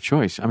didn't have a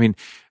choice? I mean,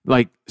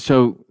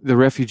 so the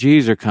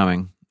refugees are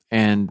coming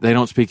and they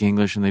don't speak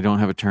English and they don't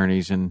have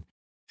attorneys, and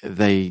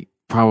they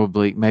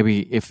probably,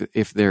 maybe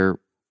if they're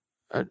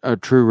a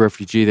true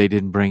refugee, they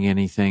didn't bring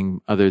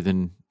anything other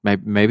than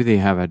maybe they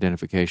have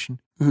identification.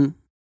 Mm-hmm.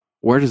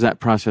 Where does that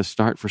process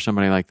start for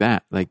somebody like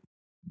that? Like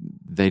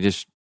they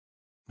just,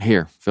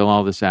 here, fill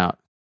all this out.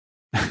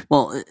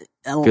 Well,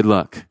 good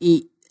luck.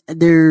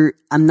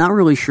 I'm not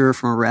really sure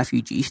from a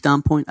refugee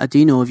standpoint. I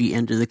do know if you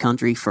enter the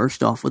country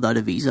first off without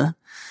a visa,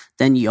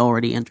 then you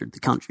already entered the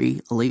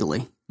country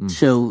illegally.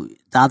 So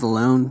that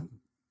alone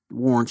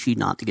warrants you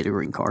not to get a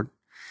green card.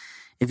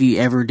 If you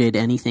ever did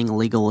anything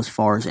illegal as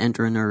far as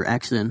entering or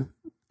exiting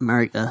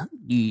America,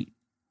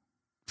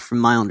 from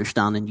my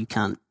understanding, you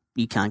can't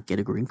get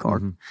a green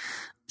card. Mm-hmm.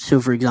 So,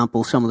 for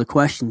example, some of the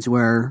questions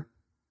were,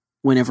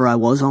 whenever I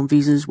was on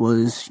visas,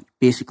 was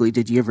basically,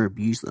 did you ever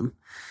abuse them?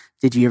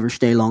 Did you ever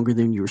stay longer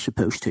than you were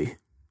supposed to?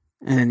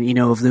 And,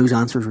 if those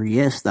answers were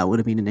yes, that would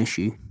have been an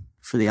issue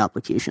for the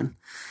application.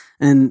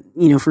 And,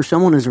 for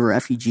someone as a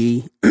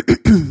refugee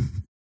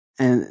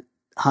and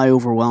how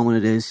overwhelming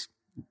it is,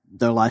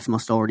 their life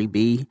must already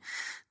be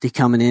to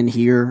coming in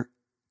here.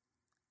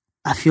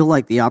 I feel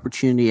like the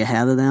opportunity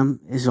ahead of them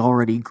is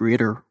already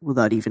greater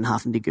without even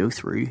having to go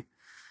through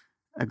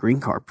a green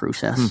card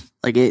process.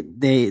 Like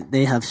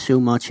they have so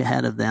much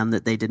ahead of them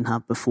that they didn't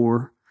have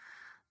before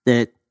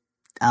that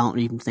I don't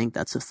even think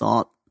that's a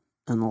thought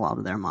in a lot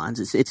of their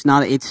minds. It's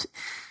not, I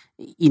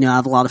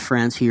have a lot of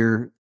friends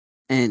here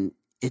and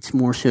it's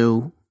more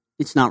so,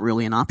 it's not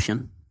really an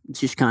option. It's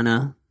just kind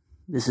of,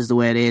 this is the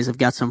way it is. I've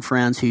got some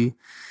friends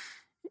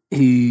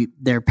who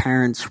their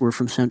parents were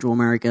from Central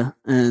America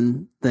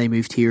and they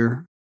moved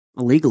here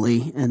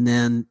illegally. And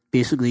then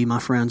basically my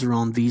friends are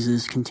on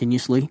visas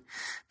continuously,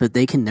 but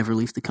they can never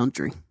leave the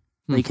country.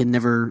 They can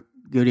never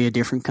go to a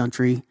different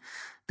country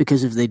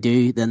because if they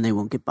do, then they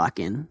won't get back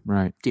in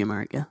to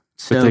America.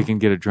 So, but they can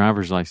get a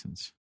driver's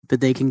license.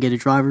 They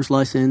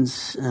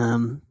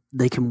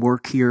can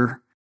work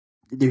here.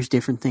 There's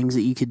different things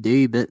that you could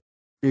do, but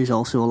there's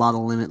also a lot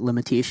of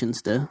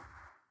limitations to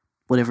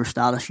whatever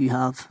status you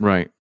have.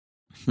 Right.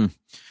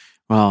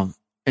 Well,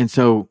 and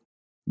so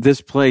this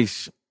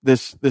place,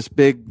 this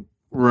big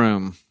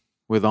room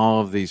with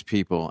all of these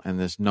people and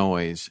this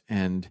noise,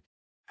 and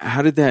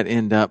how did that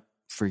end up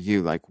for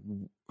you? Like,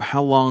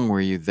 how long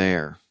were you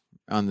there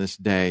on this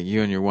day?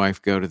 You and your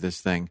wife go to this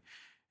thing,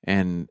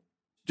 and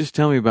just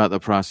tell me about the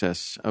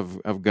process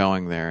of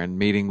going there and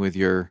meeting with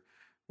your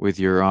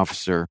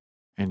officer,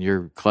 and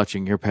you're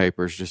clutching your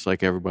papers just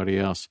like everybody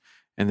else.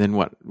 And then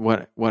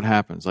what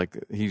happens? Like,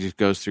 he just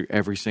goes through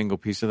every single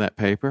piece of that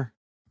paper?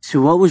 So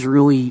what was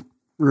really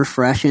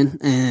refreshing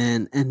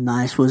and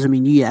nice was,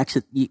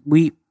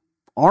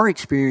 our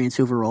experience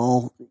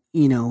overall,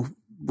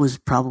 was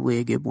probably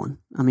a good one.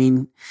 I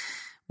mean,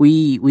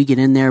 we get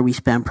in there, we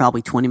spend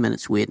probably 20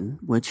 minutes waiting,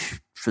 which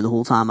for the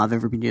whole time I've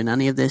ever been doing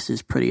any of this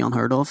is pretty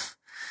unheard of.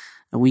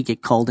 And we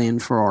get called in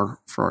for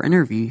our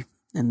interview,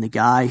 and the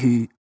guy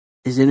who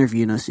is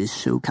interviewing us is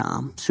so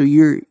calm. So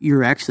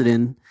you're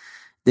exiting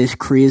this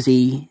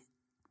crazy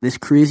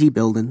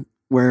building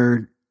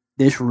where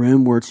this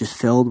room where it's just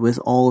filled with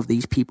all of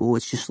these people.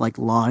 It's just like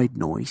loud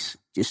noise.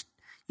 Just,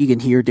 you can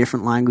hear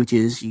different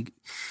languages. You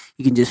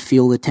can just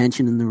feel the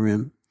tension in the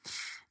room.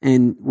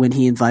 And when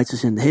he invites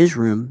us into his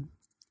room,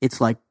 it's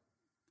like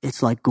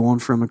going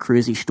from a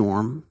crazy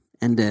storm,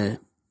 and the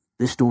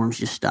storm's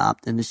just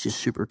stopped, and it's just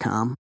super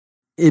calm.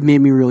 It made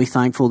me really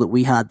thankful that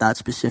we had that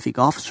specific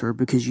officer,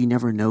 because you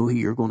never know who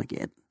you're going to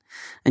get.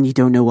 And you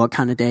don't know what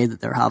kind of day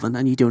that they're having,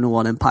 and you don't know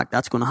what impact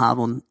that's going to have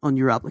on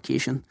your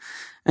application.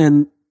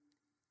 And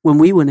when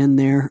we went in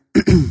there,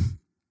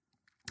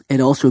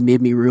 it also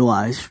made me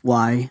realize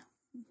why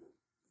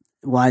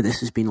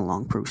this has been a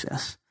long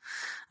process.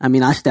 I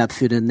mean, I step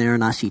foot in there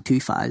and I see 2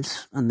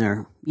 files, and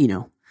they're,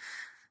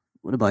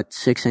 what, about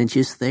 6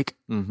 inches thick?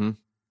 Mm-hmm.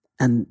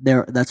 And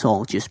that's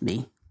all just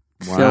me.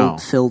 Wow.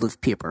 Filled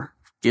with paper,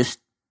 just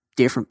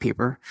different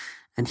paper.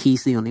 And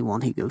he's the only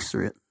one who goes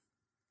through it.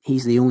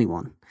 He's the only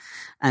one.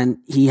 And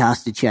he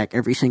has to check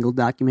every single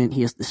document.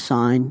 He has to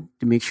sign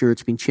to make sure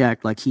it's been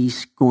checked. Like,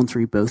 he's going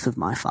through both of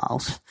my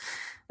files.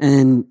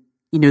 And,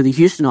 the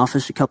Houston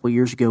office a couple of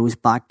years ago was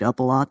backed up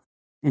a lot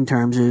in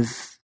terms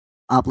of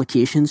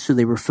applications. So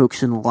they were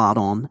focusing a lot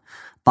on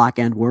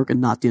back-end work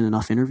and not doing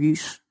enough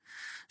interviews.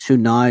 So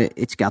now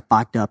it's got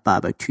backed up by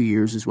about 2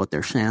 years is what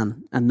they're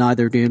saying. And now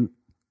they're doing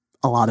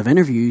a lot of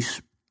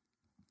interviews,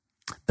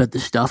 but the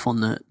stuff on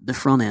the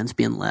front end's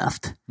being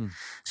left.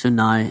 So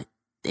now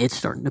it's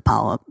starting to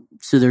pile up.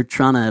 So they're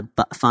trying to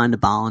find a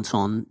balance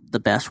on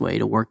the best way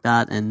to work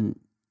that, and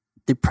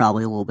they're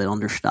probably a little bit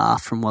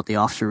understaffed from what the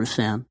officer was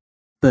saying.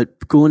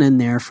 But going in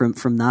there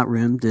from that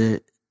room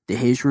to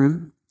his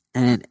room,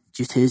 and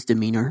just his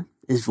demeanor,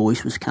 his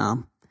voice was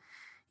calm.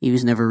 He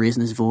was never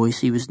raising his voice.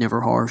 He was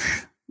never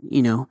harsh. He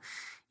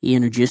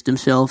introduced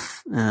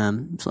himself.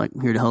 It's like,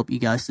 I'm here to help you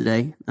guys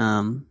today.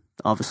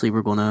 Obviously,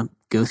 we're going to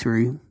go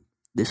through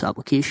this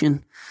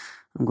application.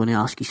 I'm going to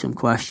ask you some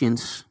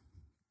questions.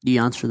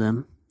 You answer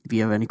them. If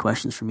you have any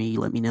questions for me,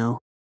 let me know.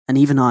 And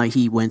even how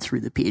he went through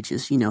the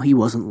pages, he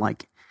wasn't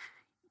like,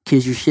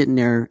 because you're sitting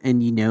there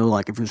and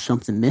like if there's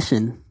something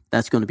missing,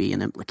 that's going to be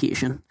an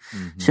implication.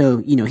 Mm-hmm. So,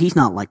 he's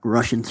not like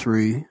rushing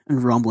through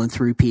and rumbling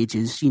through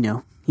pages.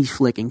 He's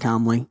flicking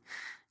calmly,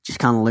 just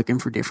kind of looking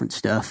for different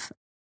stuff.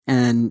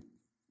 And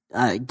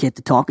I get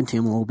to talking to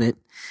him a little bit.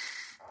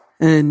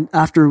 And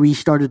after we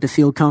started to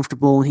feel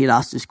comfortable and he had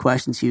asked us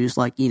questions, he was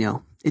like,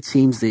 it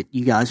seems that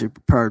you guys are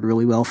prepared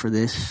really well for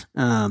this.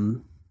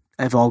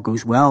 If all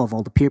goes well, if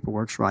all the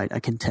paperwork's right, I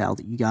can tell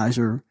that you guys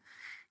are,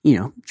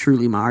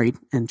 truly married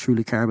and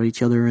truly care about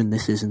each other. And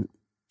this isn't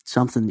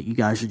something that you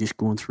guys are just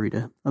going through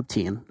to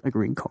obtain a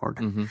green card.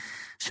 Mm-hmm.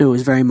 So it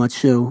was very much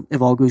so,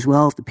 if all goes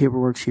well, if the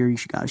paperwork's here,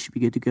 guys should be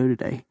good to go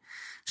today.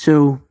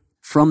 So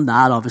from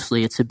that,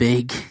 obviously, it's a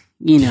big,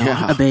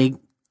 a big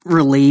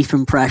relief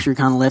and pressure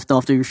kind of lift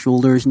off to your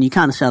shoulders, and you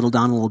kind of settle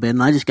down a little bit.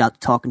 And I just got to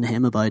talking to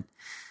him about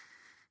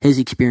his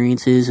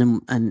experiences,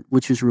 and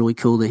which was really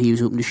cool that he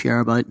was open to share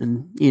about.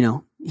 And,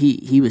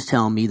 he was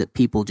telling me that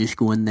people just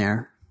go in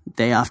there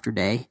day after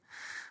day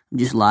and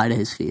just lie to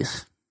his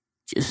face.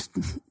 Just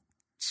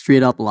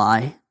straight up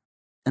lie.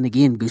 And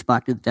again, goes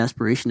back to the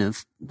desperation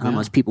of how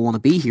much people want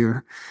to be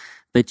here,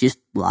 but just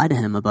lie to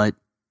him about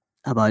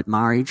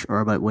marriage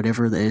or about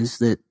whatever it is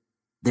that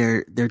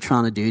they're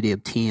trying to do to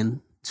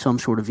obtain some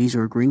sort of visa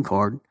or green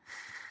card.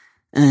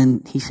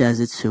 And he says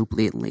it's so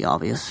blatantly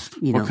obvious.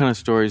 What kind of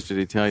stories did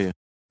he tell you?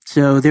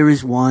 So there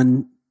was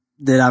one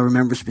that I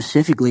remember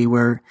specifically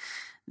where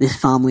this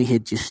family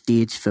had just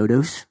staged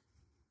photos.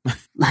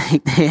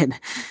 Like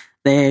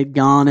they had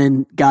gone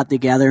and got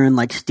together and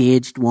like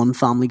staged one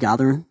family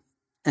gathering.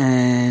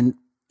 And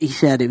he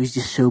said it was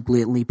just so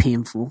blatantly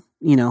painful,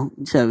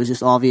 so it was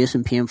just obvious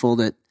and painful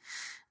that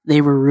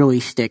they were really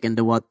sticking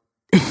to what,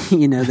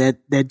 that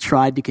they'd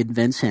tried to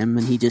convince him,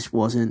 and he just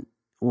wasn't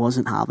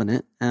having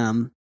it.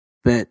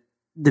 But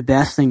the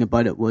best thing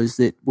about it was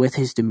that with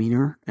his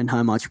demeanor and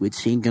how much we'd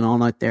seen going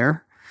on out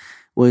there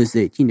was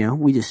that,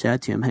 we just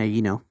said to him,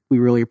 hey, we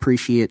really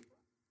appreciate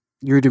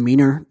your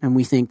demeanor, and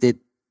we think that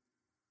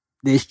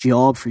this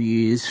job for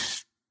you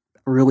is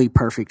really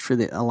perfect for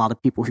a lot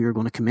of people who are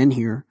going to come in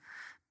here,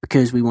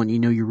 because we want you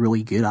to know you're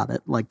really good at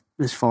it. Like,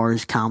 as far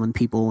as calming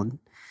people and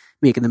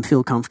making them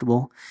feel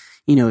comfortable,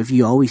 have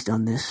you always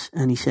done this?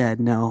 And he said,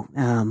 no,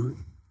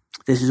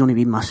 this has only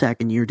been my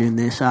second year doing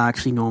this. I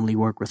actually normally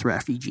work with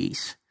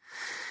refugees,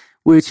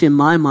 which in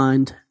my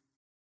mind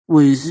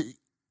was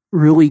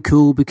really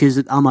cool, because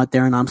I'm out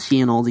there and I'm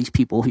seeing all these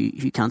people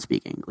who can't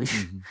speak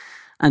English. Mm-hmm.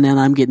 And then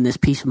I'm getting this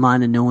peace of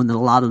mind and knowing that a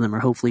lot of them are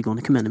hopefully going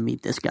to come in and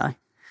meet this guy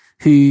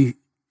who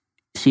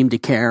seemed to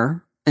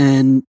care,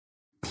 and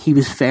he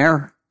was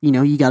fair.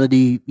 You got to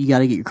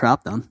get your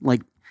crap done.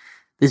 Like,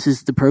 this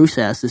is the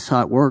process. This is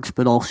how it works,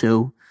 but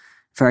also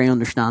very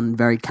understanding,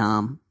 very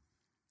calm.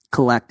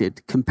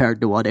 collected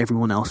compared to what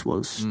everyone else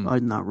was out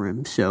in that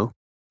room. So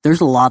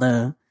there's a lot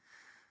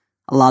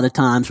of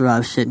times where I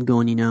was sitting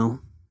going, you know,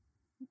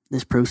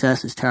 this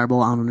process is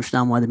terrible. I don't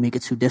understand why they make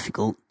it so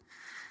difficult.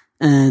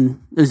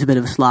 And it was a bit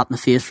of a slap in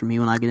the face for me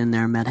when I get in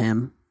there and met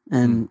him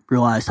and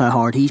realized how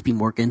hard he's been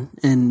working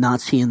and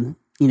not seeing,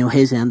 you know,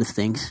 his end of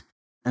things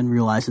and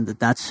realizing that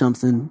that's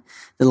something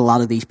that a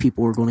lot of these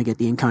people are going to get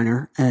the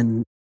encounter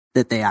and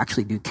that they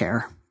actually do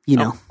care, you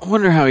know. I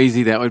wonder how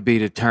easy that would be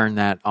to turn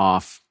that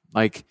off.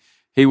 Like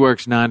he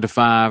works 9 to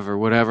 5 or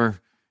whatever,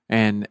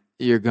 and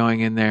you're going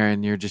in there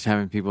and you're just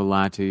having people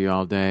lie to you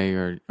all day,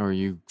 or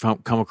you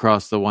come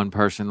across the one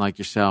person like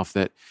yourself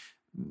that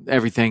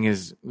everything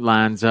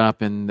lines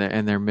up and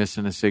they're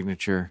missing a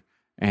signature,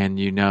 and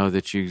you know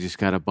that you just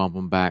got to bump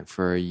them back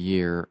for a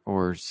year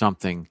or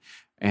something,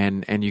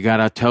 and you got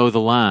to toe the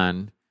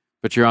line,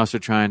 but you're also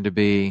trying to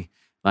be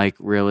like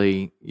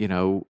really, you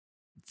know,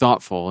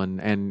 thoughtful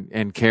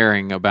and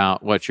caring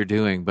about what you're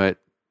doing. But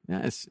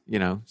it's, you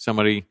know,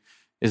 somebody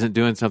isn't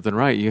doing something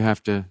right, you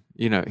have to,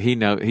 you know, he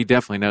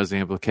definitely knows the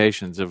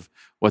implications of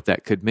what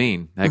that could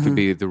mean. That could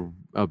be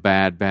a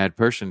bad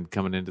person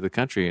coming into the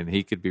country, and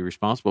he could be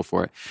responsible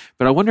for it.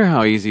 But I wonder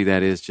how easy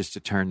that is just to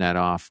turn that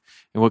off,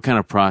 and what kind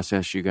of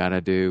process you got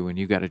to do when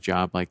you got a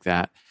job like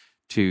that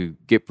to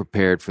get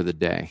prepared for the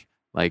day.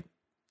 Like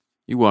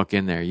you walk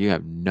in there, you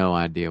have no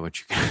idea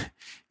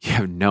you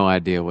have no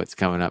idea what's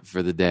coming up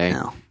for the day.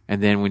 No.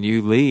 And then when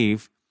you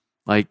leave,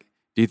 like,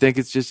 do you think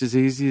it's just as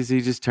easy as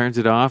he just turns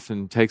it off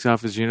and takes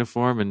off his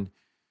uniform and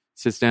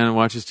sits down and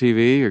watches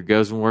TV, or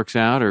goes and works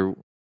out? Or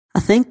I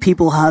think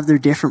people have their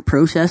different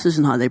processes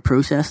and how they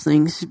process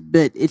things,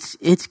 but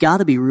it's got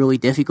to be really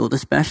difficult,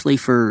 especially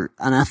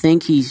and I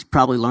think he's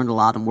probably learned a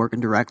lot in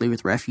working directly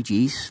with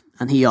refugees,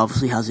 and he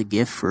obviously has a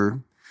gift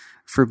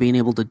for being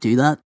able to do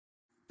that.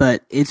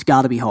 But it's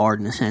got to be hard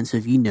in the sense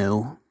of, you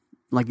know,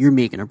 like you're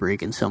making a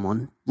break in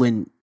someone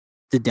when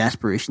the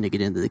desperation to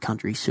get into the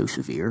country is so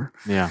severe.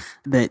 Yeah.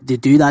 But to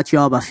do that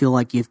job, I feel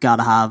like you've got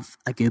to have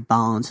a good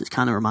balance. It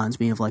kind of reminds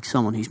me of like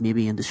someone who's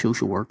maybe into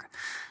social work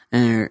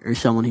or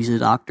someone who's a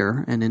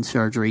doctor and in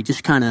surgery.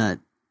 Just kind of,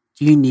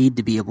 you need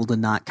to be able to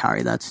not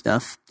carry that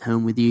stuff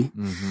home with you.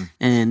 Mm-hmm.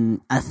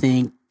 And I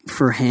think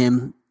for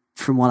him,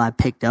 from what I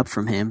picked up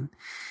from him,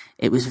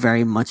 it was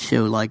very much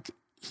so like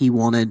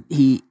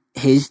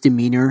his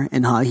demeanor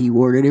and how he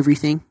worded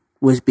everything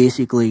was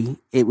basically,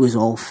 it was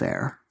all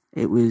fair.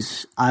 It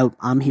was,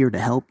 I'm here to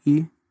help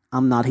you.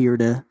 I'm not here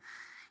to,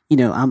 you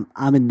know,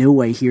 I'm in no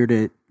way here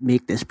to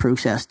make this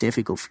process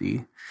difficult for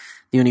you.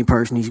 The only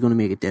person who's going to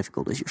make it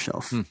difficult is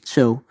yourself.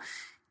 So,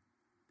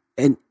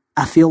 and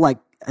I feel like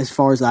as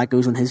far as that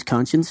goes on his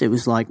conscience, it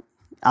was like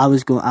I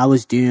was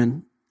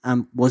going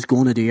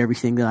to do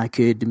everything that I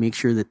could to make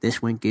sure that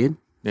this went good.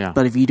 Yeah.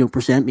 But if you don't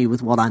present me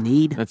with what I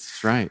need,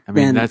 that's right. I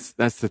mean, that's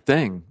the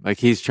thing. Like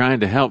he's trying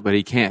to help, but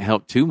he can't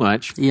help too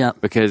much. Yeah.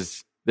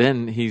 Because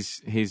then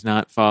he's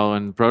not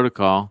following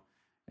protocol,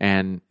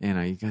 and you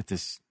know, you got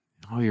this,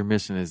 all you're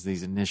missing is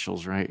these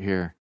initials right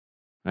here.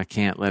 I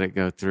can't let it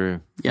go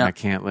through. Yeah. I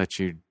can't let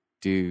you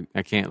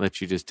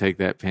just take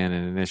that pen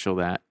and initial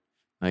that.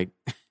 Like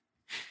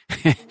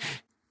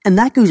and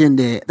that goes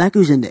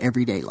into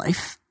everyday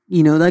life.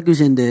 You know, that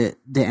goes into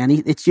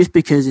it's just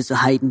because it's a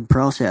heightened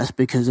process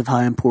because of how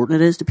important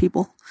it is to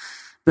people.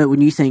 But when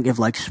you think of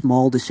like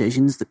small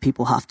decisions that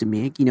people have to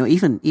make, you know,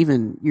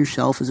 even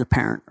yourself as a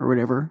parent or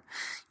whatever,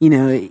 you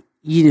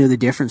know the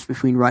difference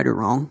between right or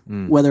wrong,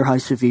 whether how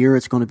severe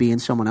it's going to be in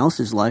someone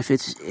else's life.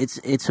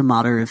 It's a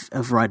matter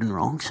of right and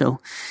wrong. So,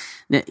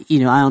 you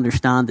know, I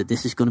understand that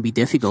this is going to be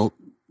difficult,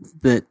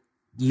 but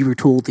you were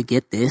told to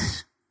get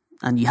this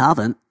and you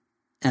haven't.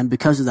 And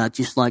because of that,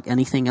 just like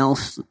anything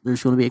else,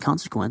 there's going to be a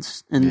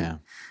consequence. And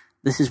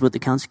this is what the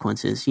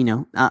consequence is. You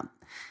know,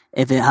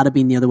 if it had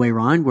been the other way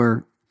around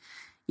where,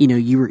 you know,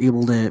 you were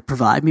able to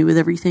provide me with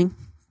everything,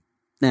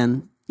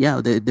 then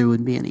there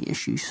wouldn't be any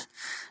issues.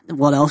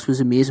 What else was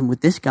amazing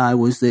with this guy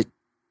was that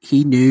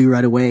he knew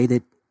right away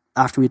that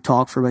after we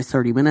talked for about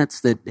 30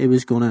 minutes that he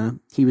was going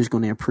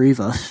to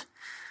approve us.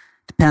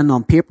 Depending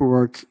on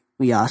paperwork,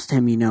 we asked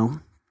him, you know,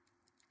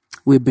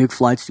 we had booked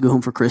flights to go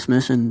home for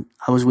Christmas, and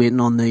I was waiting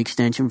on the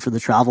extension for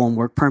the travel and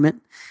work permit,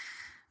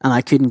 and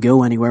I couldn't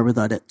go anywhere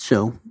without it.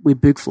 So we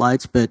booked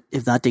flights, but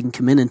if that didn't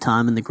come in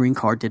time and the green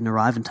card didn't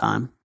arrive in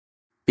time,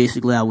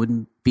 basically I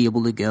wouldn't be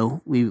able to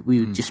go. We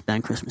would just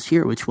spend Christmas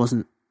here, which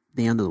wasn't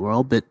the end of the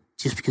world, but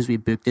just because we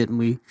booked it and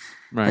we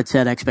had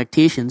set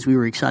expectations, we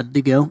were excited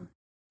to go.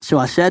 So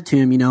I said to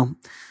him, you know,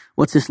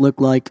 what's this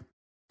look like?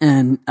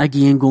 And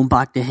again, going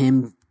back to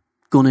him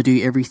going to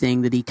do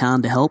everything that he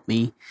can to help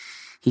me,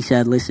 he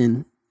said,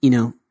 listen, you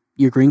know,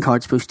 your green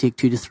card's supposed to take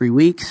 2 to 3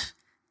 weeks.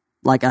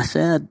 Like I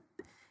said,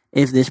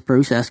 if this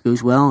process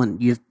goes well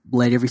and you've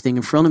laid everything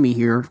in front of me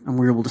here and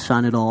we're able to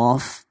sign it all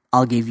off,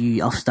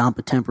 I'll stamp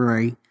a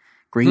temporary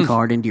green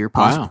card into your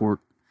passport.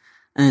 Wow.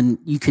 And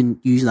you can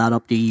use that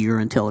up to a year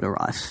until it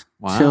arrives.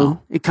 Wow.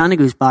 So it kind of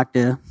goes back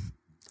to,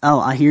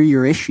 I hear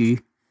your issue.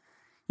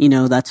 You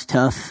know, that's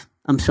tough.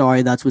 I'm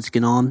sorry, that's what's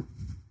going on.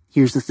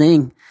 Here's the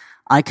thing.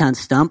 I can't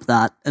stamp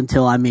that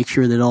until I make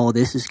sure that all of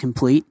this is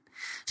complete.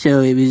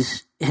 So it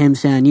was him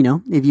saying, you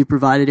know, if you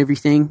provided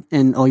everything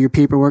and all your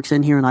paperwork's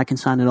in here and I can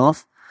sign it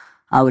off,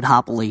 I would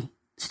happily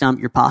stamp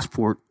your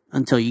passport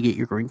until you get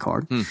your green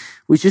card.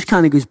 Which just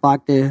kind of goes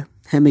back to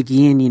him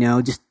again, you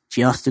know, just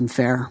and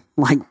fair.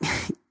 Like,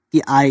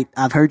 yeah,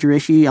 I've heard your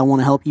issue. I want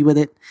to help you with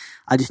it.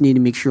 I just need to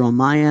make sure on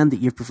my end that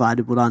you've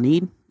provided what I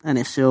need. And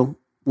if so,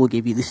 we'll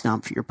give you the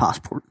stamp for your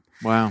passport.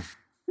 Wow.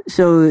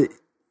 So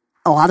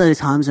a lot of the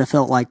times I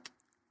felt like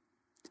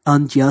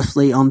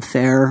unjustly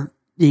unfair,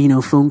 you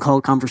know, phone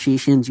call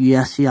conversations,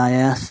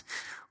 USCIS,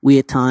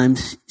 wait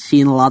times,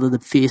 seeing a lot of the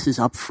faces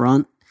up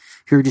front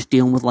who are just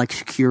dealing with like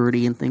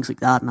security and things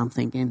like that. And I'm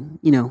thinking,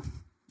 you know,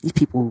 these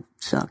people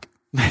suck.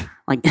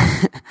 Like,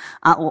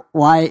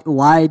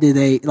 why do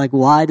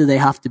they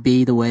have to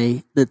be the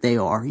way that they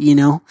are, you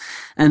know?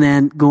 And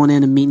then going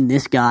in and meeting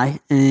this guy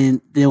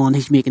and the one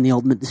who's making the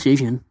ultimate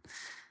decision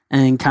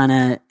and kind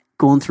of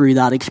going through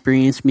that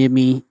experience made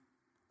me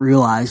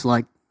realize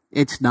like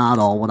it's not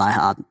all what I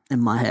had in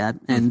my head.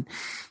 And,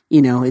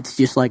 you know, it's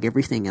just like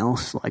everything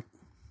else. Like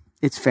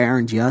it's fair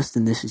and just,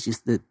 and this is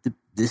just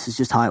this is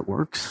just how it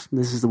works.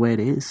 This is the way it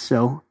is.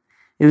 So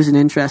it was an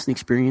interesting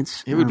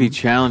experience. It would be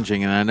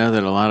challenging, and I know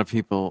that a lot of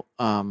people,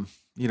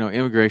 you know,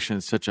 immigration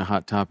is such a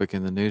hot topic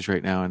in the news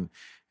right now,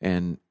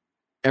 and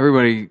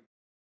everybody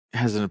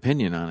has an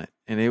opinion on it,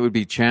 and it would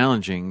be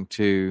challenging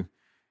to,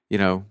 you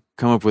know,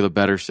 come up with a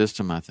better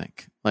system, I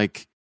think.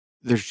 Like,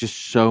 there's just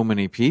so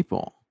many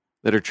people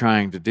that are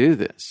trying to do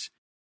this.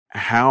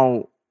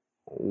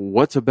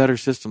 What's a better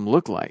system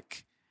look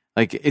like?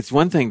 Like, it's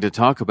one thing to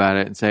talk about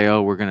it and say,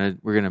 oh, we're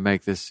gonna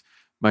make this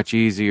much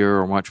easier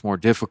or much more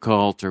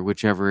difficult or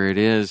whichever it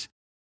is.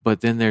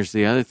 But then there's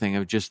the other thing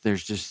of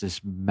there's just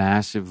this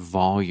massive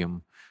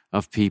volume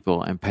of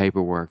people and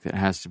paperwork that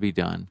has to be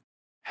done.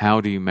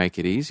 How do you make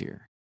it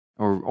easier?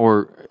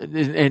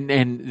 And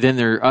then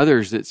there are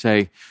others that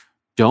say,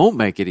 don't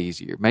make it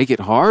easier, make it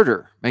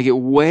harder, make it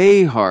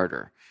way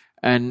harder.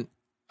 And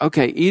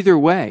okay, either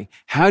way,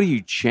 how do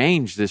you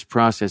change this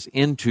process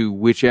into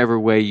whichever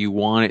way you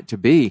want it to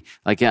be?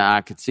 Like, yeah,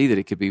 I could see that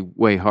it could be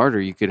way harder.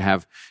 You could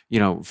have, you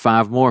know,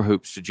 5 more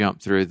hoops to jump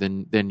through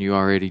than you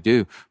already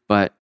do.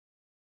 But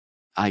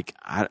like,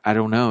 I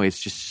don't know.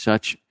 It's just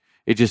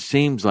it just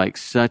seems like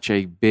such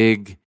a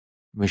big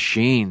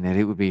machine that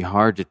it would be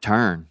hard to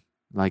turn,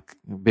 like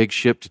a big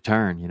ship to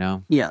turn, you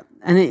know? Yeah.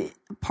 And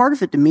part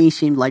of it to me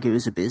seemed like it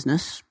was a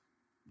business.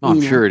 Oh,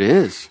 I'm sure it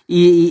is.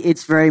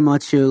 It's very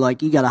much so,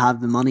 like, you got to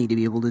have the money to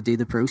be able to do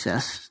the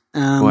process.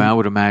 Well, I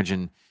would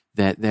imagine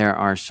that there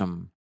are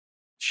some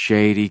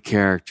shady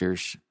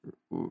characters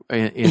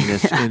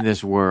in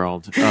this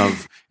world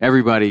of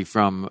everybody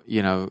from,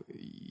 you know,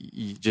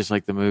 just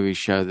like the movie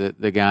show,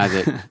 the guy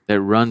that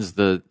runs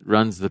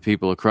the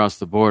people across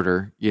the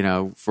border, you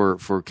know,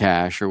 for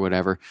cash or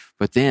whatever.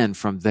 But then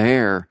from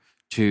there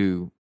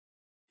to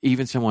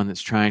even someone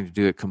that's trying to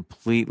do it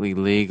completely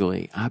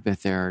legally, I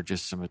bet there are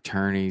just some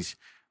attorneys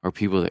or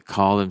people that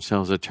call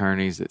themselves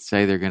attorneys that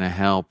say they're going to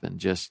help, and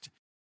just,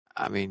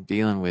 I mean,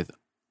 dealing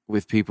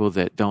with people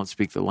that don't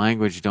speak the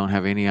language, don't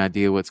have any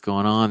idea what's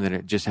going on,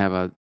 that just have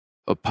a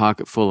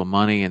pocket full of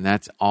money and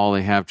that's all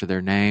they have to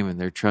their name, and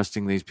they're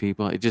trusting these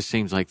people. It just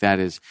seems like that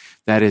is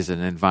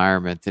an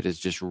environment that is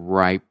just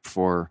ripe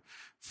for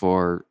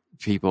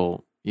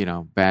people, you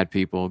know, bad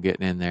people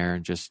getting in there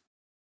and just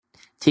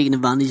taking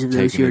advantage of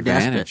those who are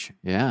desperate.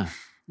 Yeah.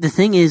 The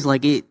thing is,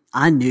 like,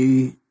 I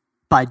knew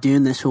by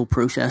doing this whole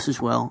process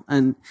as well,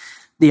 and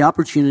the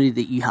opportunity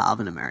that you have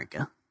in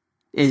America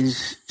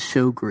is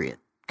so great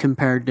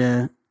compared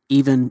to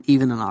even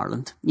in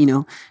Ireland, you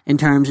know, in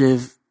terms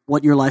of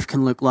what your life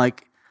can look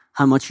like,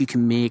 how much you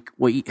can make,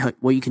 what you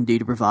can do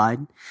to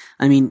provide.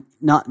 I mean,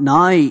 not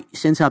now,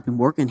 since I've been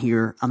working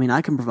here, I mean,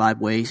 I can provide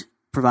ways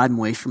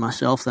for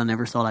myself that I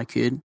never thought I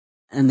could.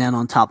 And then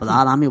on top of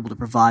that, I'm able to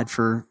provide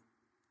for,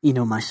 you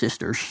know, my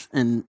sisters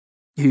and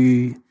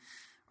who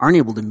aren't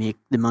able to make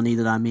the money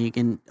that I make,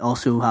 and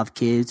also have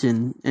kids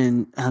and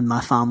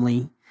my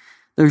family.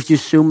 There's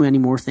just so many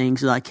more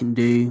things that I can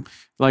do.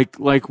 Like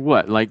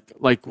what? Like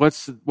what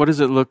does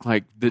it look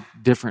like, the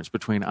difference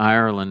between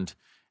Ireland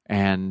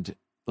and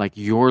like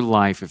your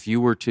life? If you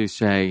were to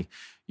say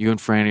you and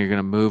Franny are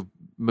going to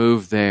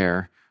move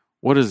there,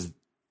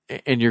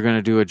 and you're going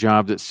to do a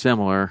job that's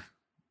similar,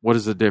 what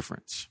is the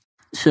difference?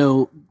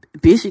 So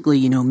basically,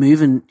 you know,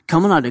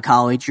 coming out of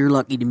college, you're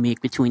lucky to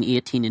make between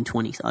 18 and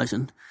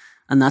 20,000,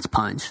 and that's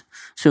pounds.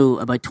 So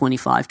about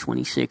 25,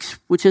 26,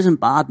 which isn't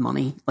bad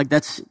money. Like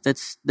that's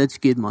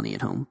good money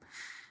at home.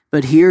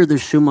 But here,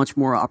 there's so much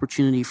more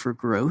opportunity for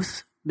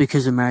growth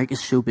because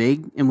America's so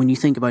big. And when you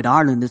think about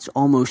Ireland, it's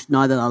almost,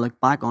 now that I look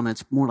back on it,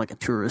 it's more like a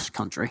tourist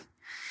country.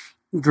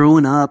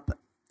 Growing up,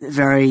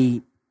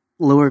 very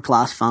lower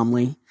class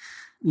family.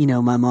 You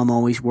know, my mom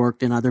always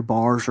worked in either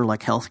bars or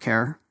like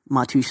healthcare.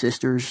 My 2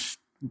 sisters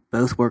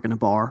both work in a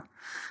bar.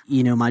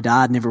 You know, my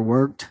dad never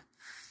worked.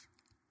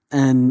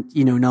 And,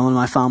 you know, none of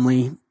my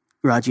family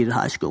graduated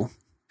high school.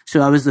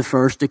 So I was the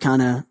first to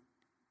kind of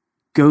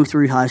go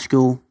through high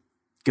school,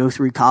 go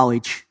through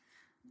college,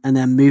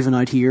 then moving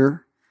out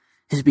here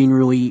has been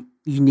really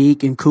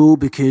unique and cool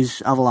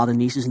because I have a lot of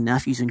nieces and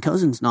nephews and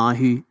cousins now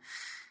who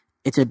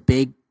it's a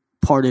big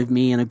part of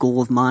me and a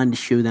goal of mine to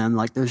show them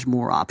like there's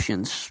more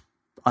options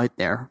out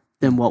there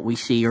than what we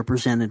see or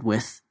presented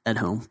with at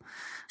home.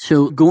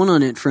 So going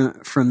on it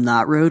from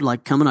that road,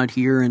 like coming out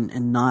here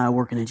and now I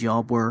work in a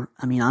job where,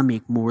 I mean, I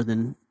make more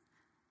than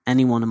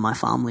anyone in my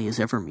family has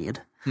ever made.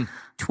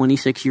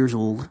 26 years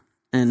old.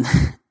 And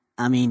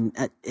I mean,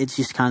 it's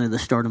just kind of the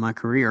start of my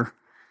career.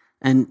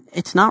 And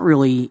it's not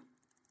really,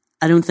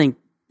 I don't think,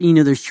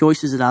 there's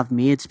choices that I've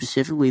made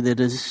specifically that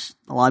has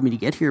allowed me to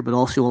get here, but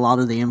also a lot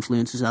of the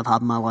influences I've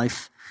had in my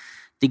life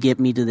to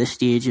get me to this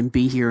stage and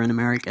be here in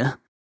America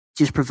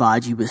just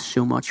provides you with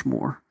so much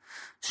more.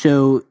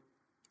 So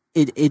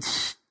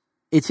it's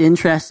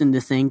interesting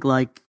to think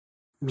like,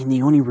 I mean,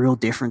 the only real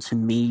difference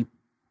in me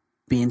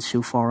being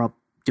so far up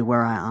to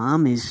where I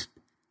am is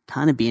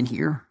kind of being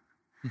here.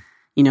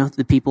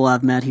 The people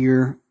I've met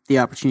here, the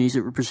opportunities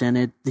that were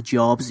presented, the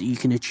jobs that you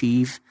can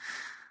achieve.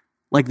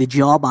 Like the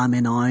job I'm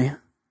in now,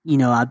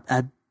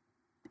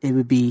 it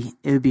would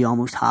be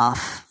almost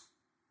half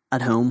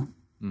at home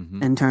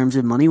in terms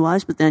of money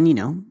wise. But then,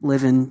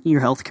 living,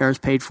 your healthcare is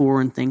paid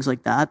for and things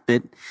like that.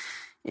 But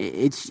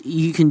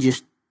you can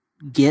just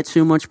get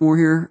so much more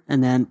here,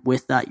 and then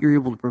with that you're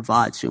able to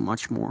provide so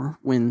much more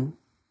when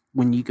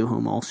you go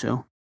home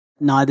also.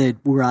 Now that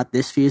we're at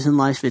this phase in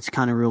life, it's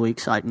kind of really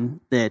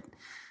exciting that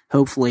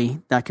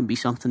hopefully that can be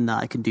something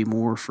that I can do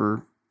more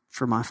for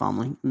my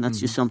family, and that's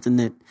just something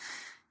that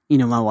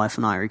my wife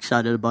and I are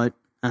excited about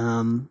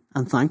and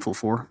thankful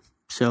for.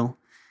 So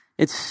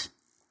it's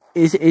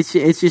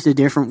just a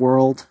different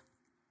world.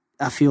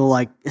 I feel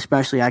like,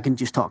 especially I can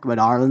just talk about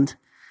Ireland.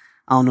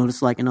 I don't know what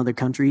it's like in other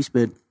countries,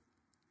 but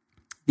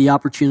the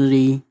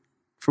opportunity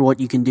for what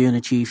you can do and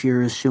achieve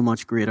here is so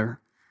much greater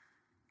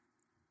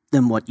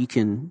than what you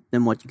can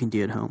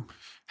do at home.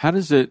 How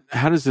does it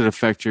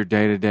affect your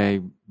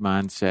day-to-day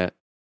mindset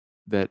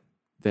that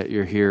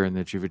you're here and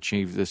that you've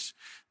achieved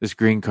this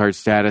green card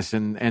status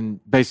and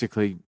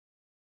basically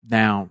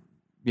now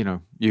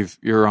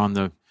you're on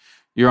the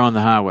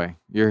highway,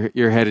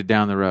 you're headed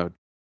down the road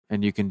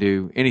and you can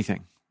do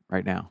anything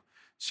right now.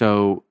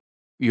 So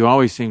you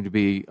always seem to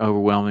be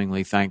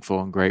overwhelmingly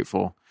thankful and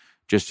grateful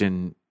just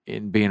in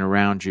being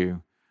around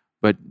you,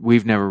 but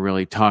we've never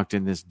really talked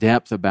in this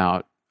depth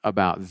about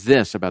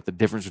the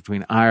difference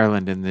between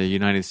Ireland and the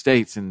United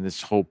States and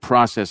this whole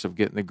process of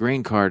getting the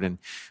green card and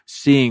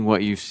seeing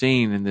what you've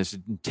seen and this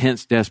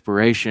intense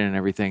desperation and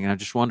everything. And I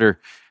just wonder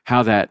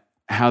how that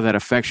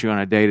affects you on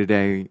a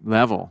day-to-day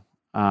level,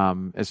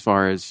 as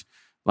far as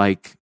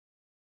like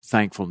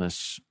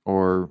thankfulness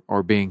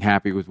or being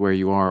happy with where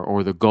you are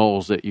or the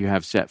goals that you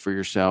have set for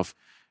yourself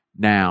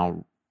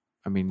now.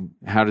 I mean,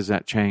 how does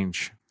that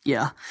change?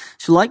 Yeah.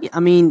 So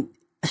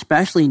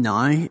especially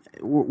now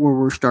where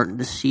we're starting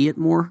to see it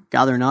more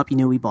gathering up.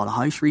 We bought a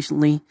house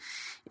recently.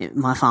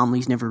 My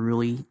family's never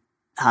really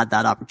had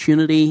that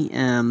opportunity.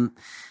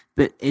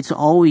 But it's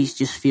always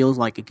just feels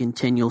like a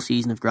continual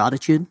season of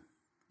gratitude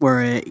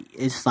where it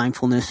is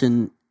thankfulness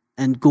and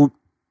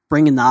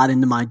bringing that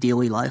into my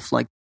daily life.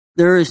 Like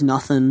there is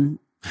nothing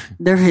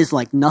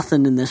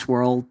in this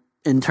world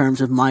in terms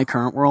of my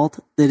current world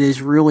that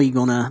is really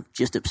gonna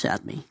just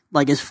upset me.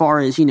 Like as far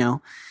as,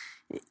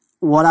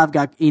 what I've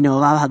got,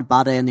 I've had a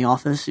bad day in the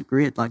office.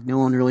 Great. Like no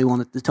one really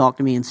wanted to talk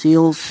to me in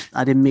sales.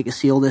 I didn't make a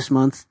sale this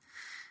month.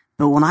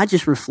 But when I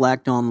just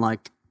reflect on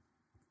like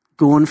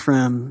going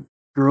from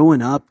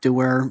growing up to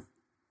where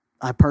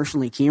I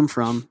personally came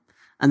from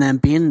and then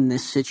being in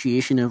this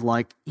situation of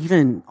like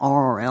even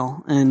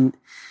RRL and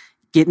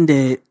getting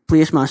to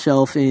place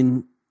myself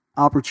in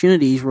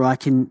opportunities where I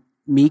can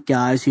meet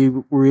guys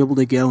who were able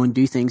to go and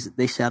do things that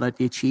they set out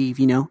to achieve,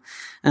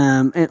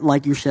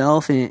 like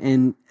yourself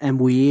and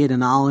Wade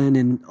and Alan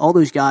and all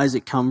those guys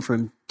that come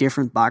from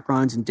different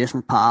backgrounds and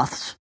different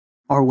paths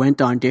or went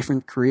down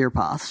different career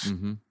paths.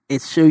 Mm-hmm.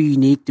 It's so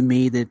unique to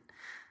me that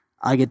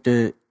I get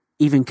to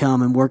even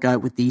come and work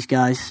out with these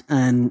guys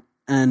and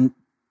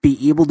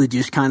be able to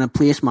just kind of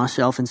place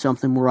myself in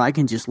something where I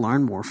can just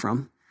learn more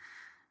from.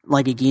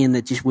 Like again,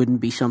 that just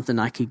wouldn't be something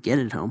I could get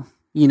at home,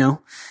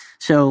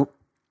 So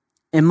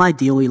in my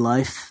daily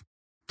life,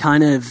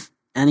 kind of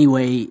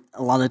anyway,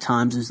 a lot of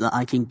times is that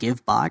I can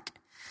give back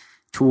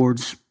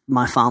towards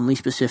my family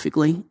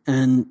specifically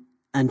and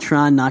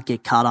try and not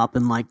get caught up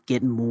in like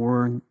getting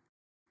more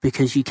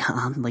because you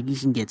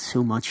can get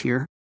so much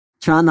here.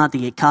 Trying not to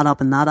get caught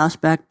up in that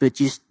aspect, but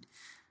just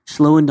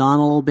slowing down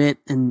a little bit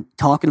and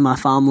talking to my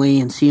family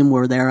and seeing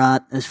where they're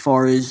at as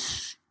far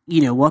as,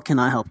 what can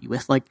I help you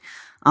with? Like,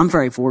 I'm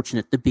very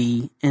fortunate to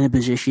be in a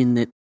position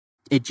that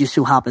it just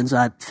so happens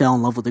I fell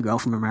in love with a girl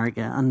from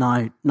America and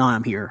now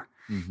I'm here.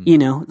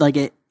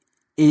 Mm-hmm.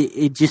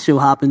 It just so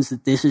happens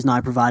that this has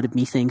now provided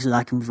me things that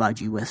I can provide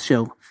you with.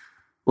 So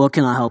what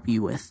can I help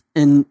you with?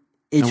 And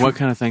what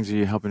kind of things are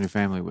you helping your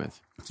family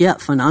with? Yeah,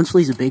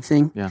 financially is a big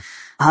thing. Yeah.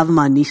 Having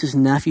my nieces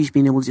and nephews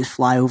being able to just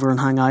fly over and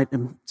hang out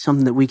and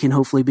something that we can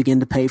hopefully begin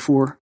to pay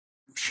for,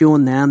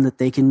 showing them that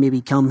they can maybe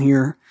come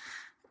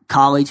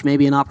college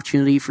maybe an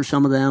opportunity for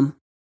some of them.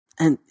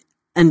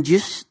 And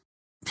just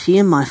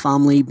seeing my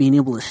family being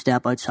able to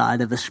step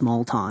outside of a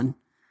small town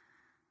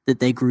that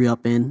they grew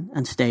up in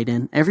and stayed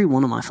in. Every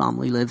one of my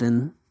family live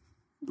in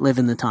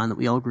the town that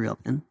we all grew up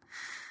in.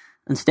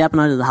 And stepping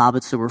out of the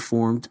habits that were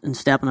formed and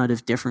stepping out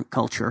of different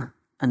culture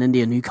and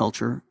into a new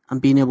culture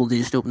and being able to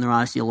just open their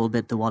eyes to a little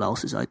bit to what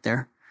else is out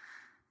there.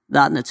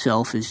 That in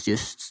itself is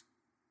just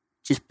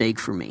big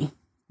for me,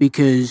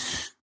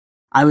 because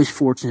I was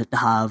fortunate to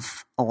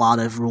have a lot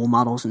of role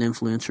models and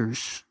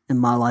influencers in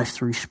my life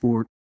through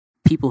sport,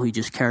 people who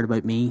just cared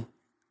about me,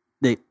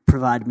 that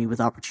provided me with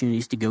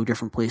opportunities to go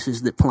different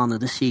places, that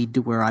planted a seed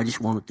to where I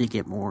just wanted to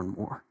get more and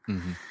more.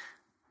 Mm-hmm.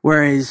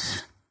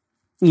 Whereas,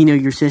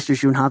 your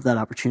sisters don't have that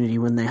opportunity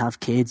when they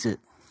have kids at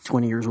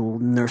 20 years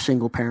old and they're a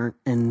single parent,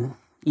 and,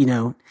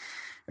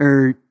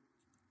 or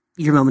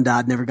your mom and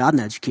dad never got an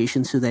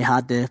education, so they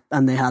had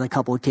a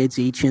couple of kids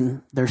each,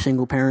 and they're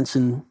single parents,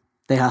 and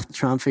they have to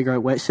try and figure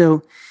out ways.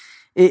 So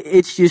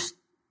it's just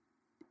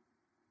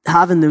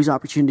having those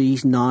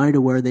opportunities now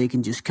to where they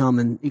can just come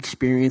and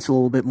experience a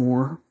little bit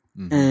more,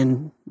 mm-hmm.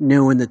 and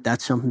knowing that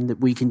that's something that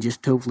we can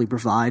just totally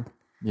provide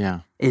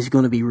is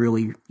going to be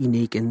really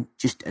unique and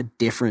just a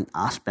different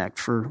aspect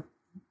for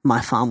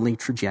my family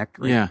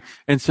trajectory. Yeah.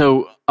 And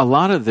so a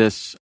lot of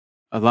these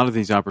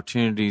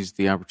opportunities,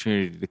 the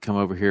opportunity to come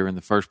over here in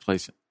the first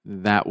place,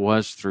 that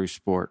was through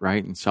sport,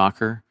 right? And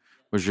soccer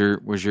was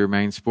your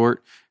main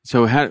sport.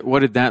 So what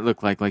did that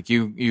look like? Like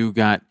you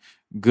got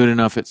good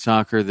enough at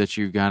soccer that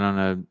you got on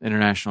an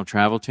international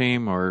travel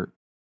team, or?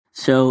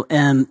 So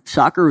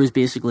soccer was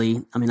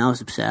basically, I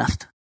was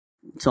obsessed.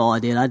 It's all I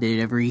did. I did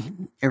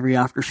every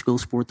after school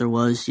sport there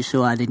was, just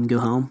so I didn't go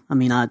home.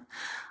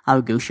 I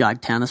would go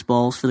shag tennis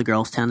balls for the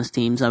girls' tennis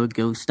teams. I would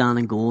go stand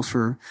in goals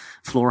for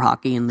floor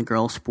hockey and the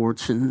girls'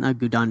 sports, and I'd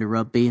go down to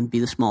rugby and be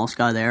the smallest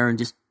guy there and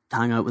just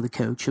hang out with the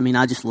coach.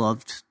 I just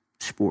loved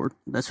sport.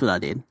 That's what I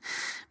did.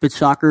 But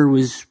soccer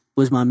was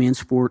my main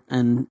sport,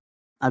 and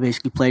I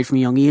basically played from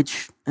a young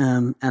age.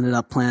 Ended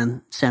up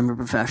playing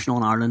semi-professional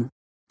in Ireland.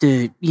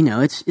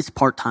 It's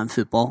part-time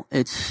football.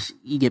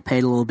 You get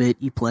paid a little bit,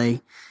 you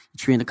play, you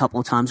train a couple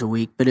of times a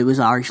week, but it was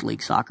Irish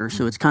League soccer,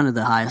 so it's kind of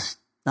the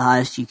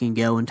highest you can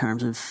go in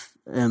terms of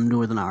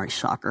Northern Irish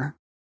soccer.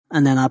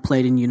 And then I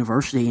played in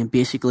university, and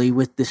basically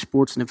with the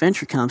sports and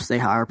adventure camps, they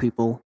hire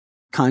people,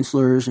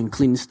 counselors and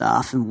cleaning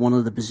staff, and one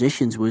of the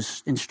positions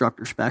was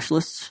instructor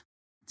specialists.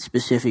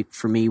 Specific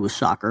for me was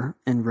soccer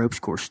and ropes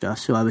course stuff.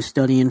 So I was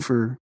studying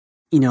for,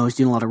 I was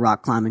doing a lot of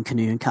rock climbing,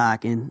 canoe and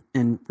kayaking,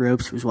 and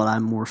ropes was what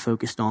I'm more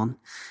focused on.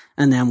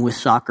 And then with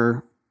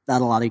soccer, I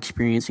had a lot of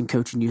experience in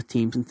coaching youth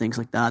teams and things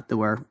like that,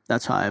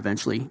 that's how I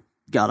eventually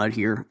got out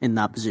here in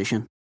that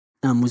position.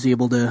 Was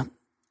able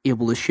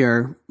to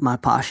share my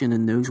passion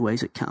in those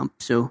ways at camp.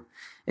 So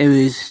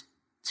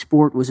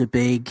sport was a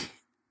big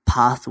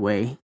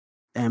pathway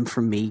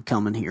for me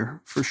coming here,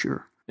 for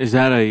sure. Is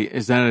that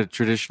a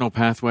traditional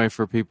pathway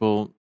for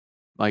people,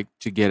 like,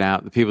 to get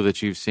out, the people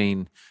that you've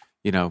seen,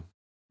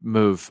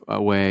 move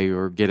away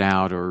or get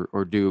out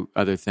or do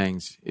other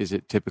things? Is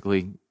it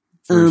typically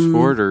through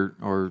sport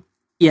or?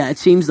 Yeah, it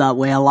seems that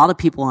way. A lot of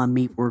people I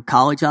meet were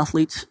college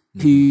athletes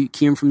who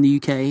came from the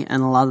UK,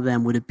 and a lot of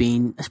them would have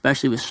been,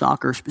 especially with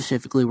soccer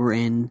specifically, were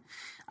in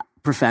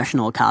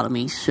professional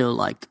academies. So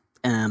like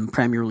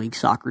Premier League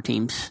soccer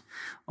teams,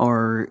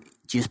 or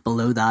just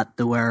below that,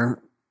 to where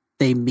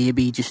they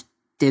maybe just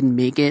didn't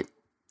make it.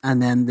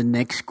 And then the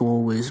next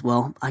goal was,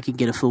 well, I could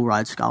get a full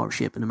ride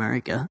scholarship in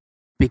America,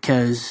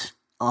 because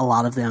a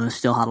lot of them have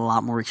still had a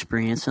lot more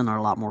experience and are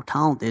a lot more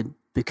talented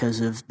because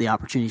of the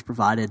opportunities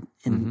provided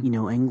in,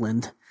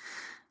 England,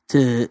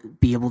 to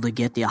be able to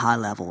get to a high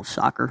level of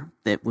soccer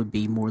that would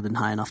be more than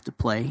high enough to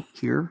play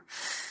here.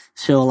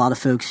 So a lot of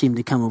folks seem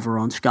to come over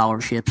on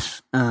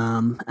scholarships.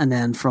 And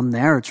then from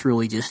there, it's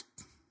really just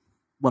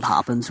what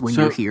happens when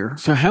you're here.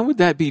 So how would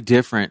that be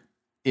different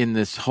in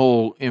this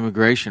whole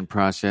immigration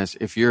process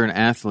if you're an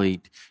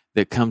athlete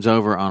that comes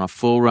over on a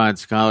full ride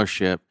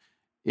scholarship?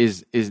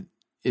 Is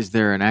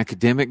there an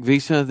academic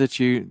visa that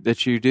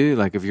you do?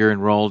 Like if you're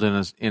enrolled in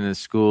a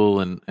school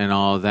and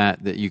all of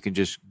that you can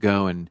just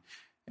go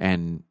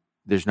and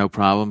there's no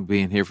problem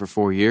being here for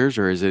 4 years,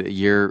 or is it a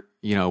year,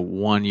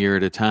 1 year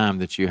at a time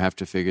that you have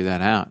to figure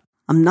that out?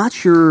 I'm not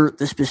sure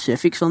the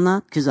specifics on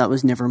that, because that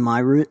was never my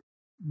route,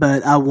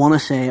 but I want to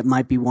say it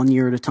might be 1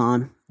 year at a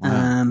time.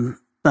 Wow.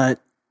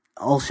 But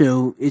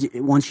also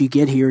once you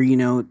get here,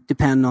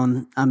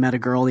 I met a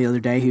girl the other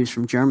day who's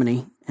from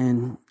Germany,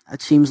 and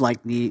it seems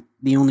like the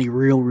only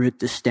real route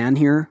to stand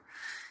here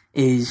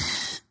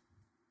is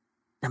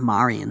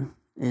marrying,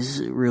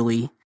 is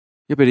really.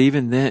 Yeah, but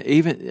even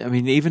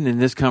in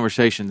this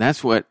conversation,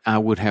 that's what I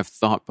would have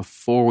thought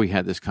before we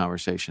had this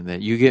conversation,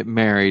 that you get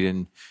married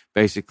and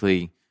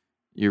basically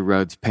your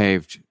road's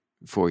paved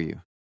for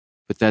you.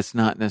 But that's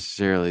not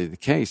necessarily the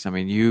case. I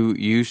mean,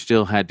 you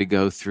still had to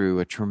go through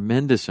a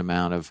tremendous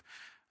amount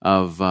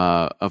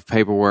of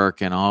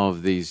paperwork and all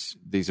of these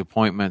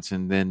appointments,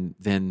 and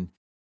then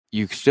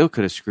you still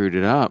could have screwed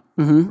it up,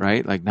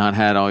 right? Like not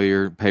had all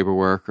your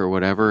paperwork or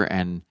whatever,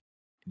 and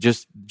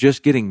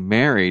just getting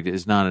married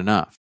is not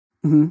enough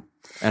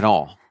at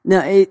all.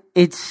 No,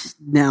 it's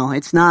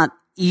not.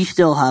 You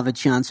still have a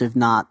chance of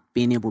not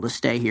being able to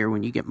stay here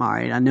when you get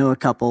married. I know a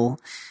couple,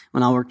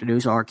 when I worked at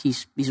Ozark,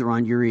 he's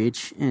around your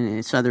age, and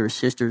it's either his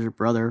sister or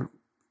brother.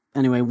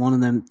 Anyway, one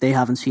of them, they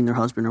haven't seen their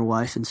husband or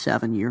wife in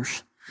 7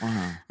 years.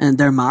 Wow. And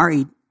they're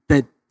married,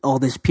 but all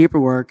this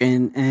paperwork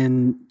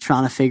and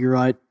trying to figure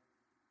out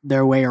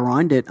their way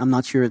around it, I'm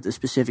not sure of the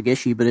specific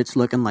issue, but it's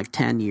looking like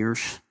 10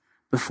 years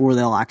before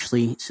they'll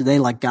actually, so they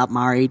like got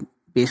married,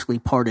 basically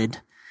parted,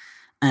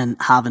 and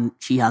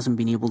she hasn't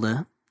been able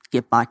to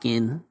get back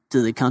in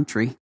to the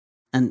country.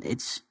 And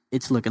it's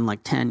looking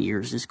like 10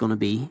 years is going to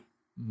be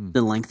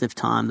the length of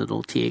time that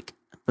it'll take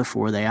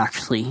before they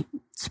actually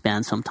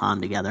spend some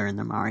time together in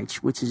their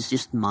marriage, which is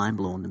just mind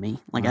blowing to me.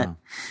 Like, wow.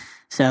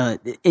 So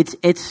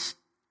it's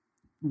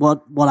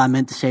what I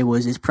meant to say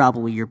was it's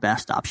probably your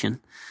best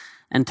option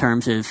in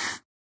terms of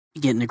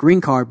getting a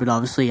green card, but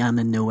obviously I'm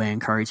in no way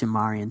encouraging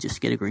Marion just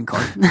to get a green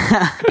card.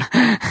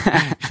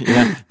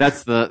 Yeah,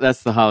 that's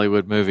the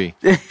Hollywood movie.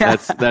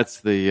 That's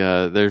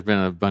the there's been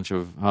a bunch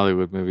of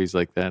Hollywood movies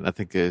like that. I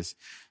think it's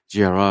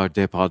Gerard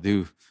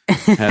Depardieu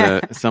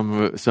had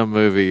some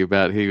movie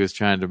about he was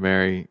trying to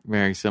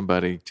marry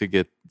somebody to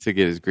get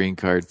his green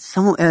card.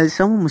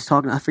 Someone was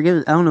talking. I forget.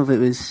 I don't know if it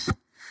was.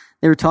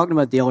 They were talking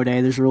about the other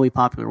day. There's a really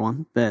popular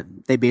one, but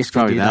they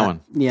basically probably do that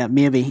one. Yeah,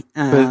 maybe.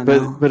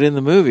 But in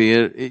the movie,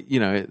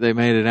 they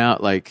made it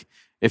out like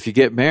if you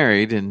get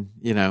married and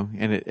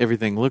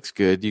everything looks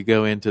good, you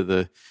go into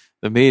the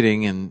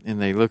meeting and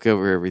they look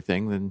over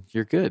everything, then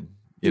you're good.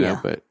 You know,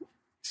 but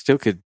still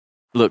could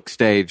look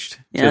staged.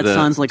 Yeah, it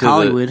sounds like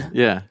Hollywood.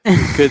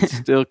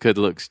 It could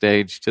look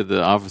staged to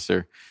the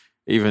officer,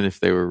 even if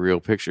they were real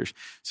pictures.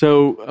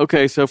 So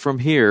from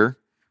here.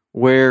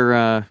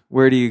 Where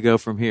do you go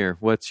from here?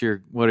 What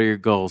are your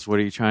goals? What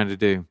are you trying to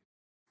do?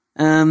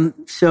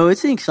 So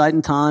it's an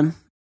exciting time.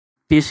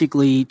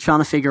 Basically trying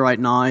to figure out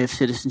now if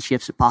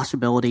citizenship's a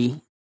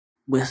possibility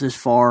with as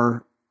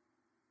far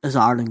as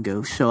Ireland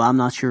goes. So I'm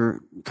not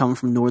sure, coming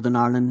from Northern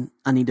Ireland,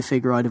 I need to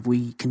figure out if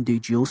we can do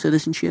dual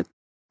citizenship.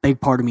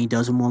 Big part of me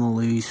doesn't want to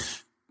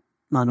lose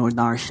my Northern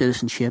Irish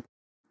citizenship,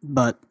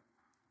 but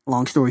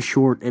long story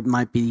short, it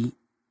might be,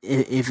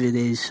 if it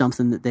is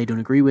something that they don't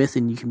agree with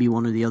and you can be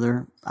one or the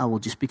other, I will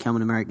just become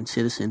an American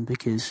citizen,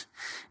 because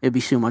it'd be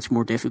so much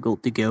more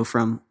difficult to go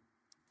from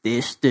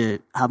this to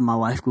having my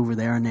wife go over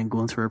there and then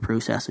going through a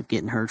process of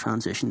getting her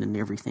transitioned and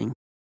everything.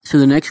 So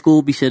the next goal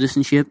will be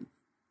citizenship,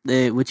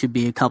 which would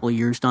be a couple of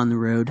years down the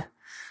road,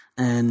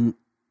 and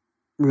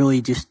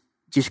really just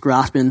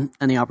grasping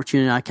any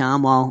opportunity I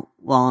can while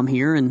I'm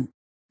here and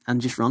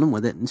just running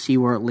with it and see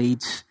where it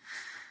leads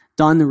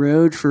down the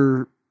road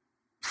for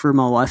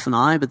my wife and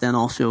I, but then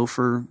also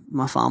for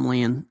my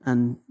family,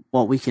 and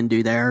what we can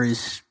do there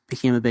is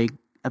became a big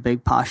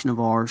passion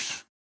of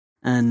ours,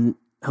 and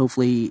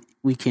hopefully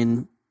we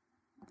can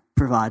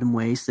provide in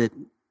ways that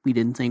we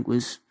didn't think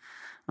was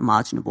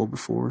imaginable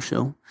before.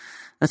 So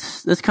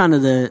that's kind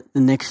of the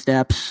next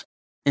steps,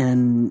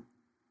 and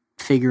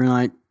figuring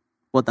out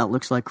what that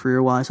looks like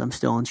career-wise. I'm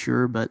still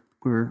unsure, but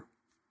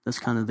that's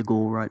kind of the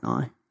goal right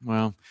now.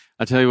 Well,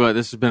 I tell you what,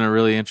 this has been a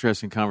really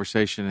interesting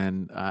conversation,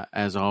 and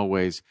as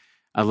always,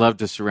 I love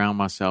to surround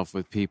myself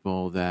with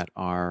people that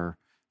are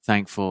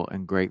thankful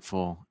and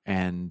grateful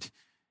and,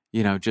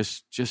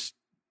 just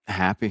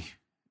happy.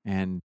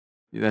 And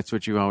that's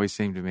what you always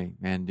seem to me,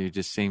 man. You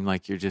just seem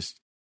like you're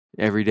just,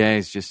 every day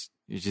is just,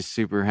 you're just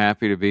super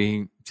happy to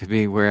be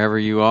wherever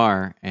you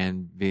are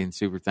and being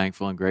super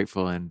thankful and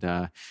grateful. And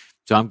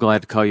so I'm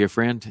glad to call you a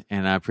friend,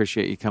 and I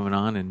appreciate you coming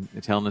on and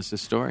telling us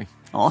this story.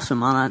 Awesome,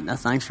 man.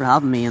 Thanks for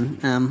having me. And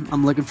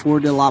I'm looking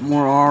forward to a lot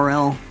more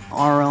RL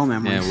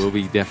memories. Yeah, we'll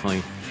be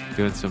definitely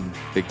doing some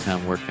big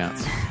time workouts.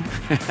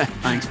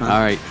 Thanks, man.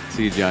 All right.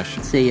 See you, Josh.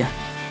 See ya.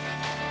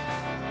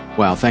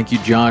 Wow. Thank you,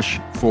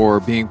 Josh, for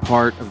being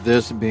part of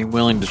this and being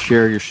willing to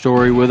share your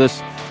story with us.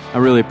 I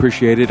really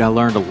appreciate it. I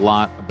learned a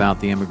lot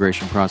about the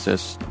immigration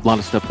process, a lot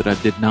of stuff that I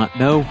did not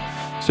know.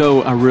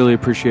 So I really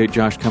appreciate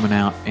Josh coming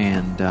out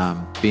and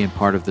being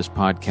part of this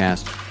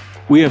podcast.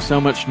 We have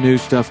so much new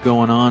stuff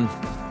going on,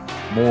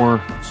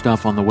 more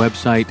stuff on the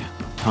website,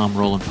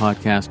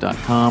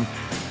 TomRowlandPodcast.com.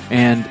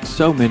 And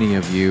so many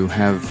of you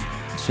have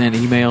sent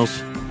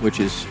emails, which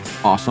is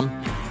awesome.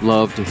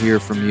 Love to hear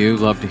from you.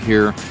 Love to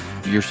hear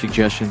your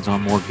suggestions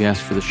on more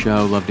guests for the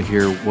show. Love to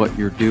hear what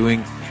you're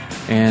doing.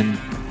 And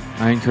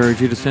I encourage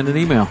you to send an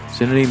email.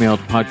 Send an email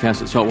to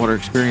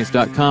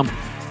podcast@saltwaterexperience.com.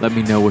 Let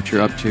me know what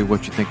you're up to,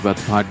 what you think about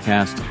the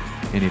podcast,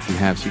 and if you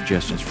have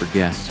suggestions for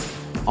guests.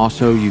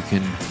 Also, you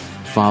can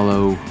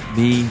follow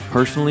me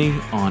personally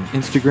on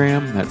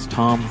Instagram. That's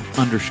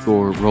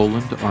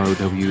Tom_Rowland,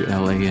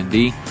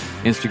 ROWLAND.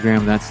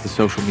 Instagram, that's the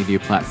social media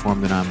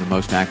platform that I'm the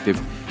most active.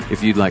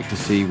 If you'd like to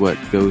see what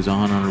goes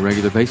on a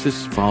regular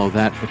basis, follow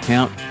that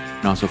account.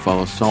 And also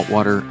follow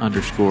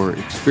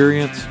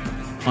saltwater_experience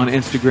on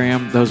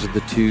Instagram. Those are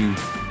the two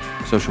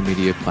social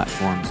media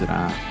platforms that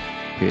I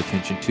pay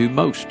attention to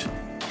most.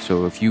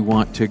 So if you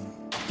want to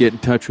get in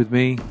touch with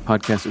me,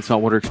 podcast at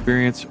Saltwater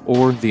Experience,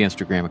 or the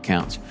Instagram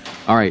accounts.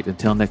 All right,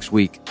 until next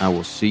week, I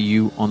will see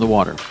you on the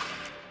water.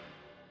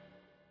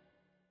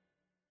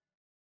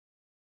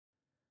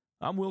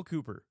 I'm Will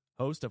Cooper,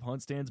 host of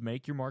HuntStand's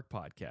Make Your Mark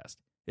podcast.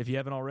 If you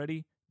haven't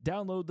already,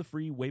 download the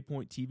free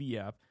Waypoint TV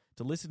app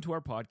to listen to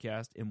our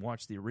podcast and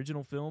watch the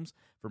original films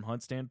from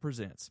HuntStand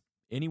Presents,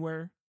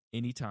 anywhere,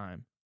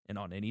 anytime, and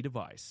on any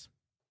device.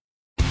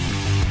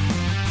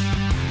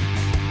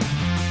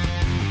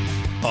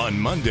 On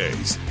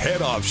Mondays,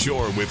 head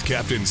offshore with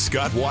Captain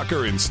Scott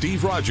Walker and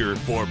Steve Roger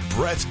for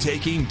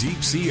breathtaking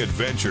deep-sea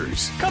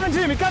adventures. Coming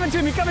to me.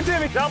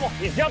 Double.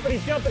 He's jumping.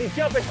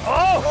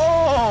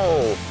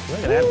 Oh! Look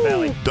at that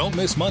belly. Don't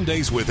miss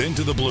Mondays with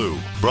Into the Blue,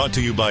 brought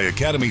to you by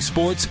Academy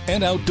Sports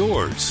and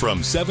Outdoors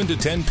from 7 to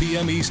 10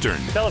 p.m. Eastern.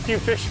 Tell a few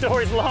fish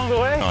stories along the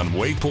way. On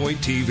Waypoint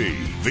TV,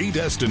 the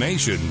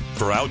destination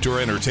for outdoor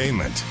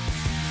entertainment.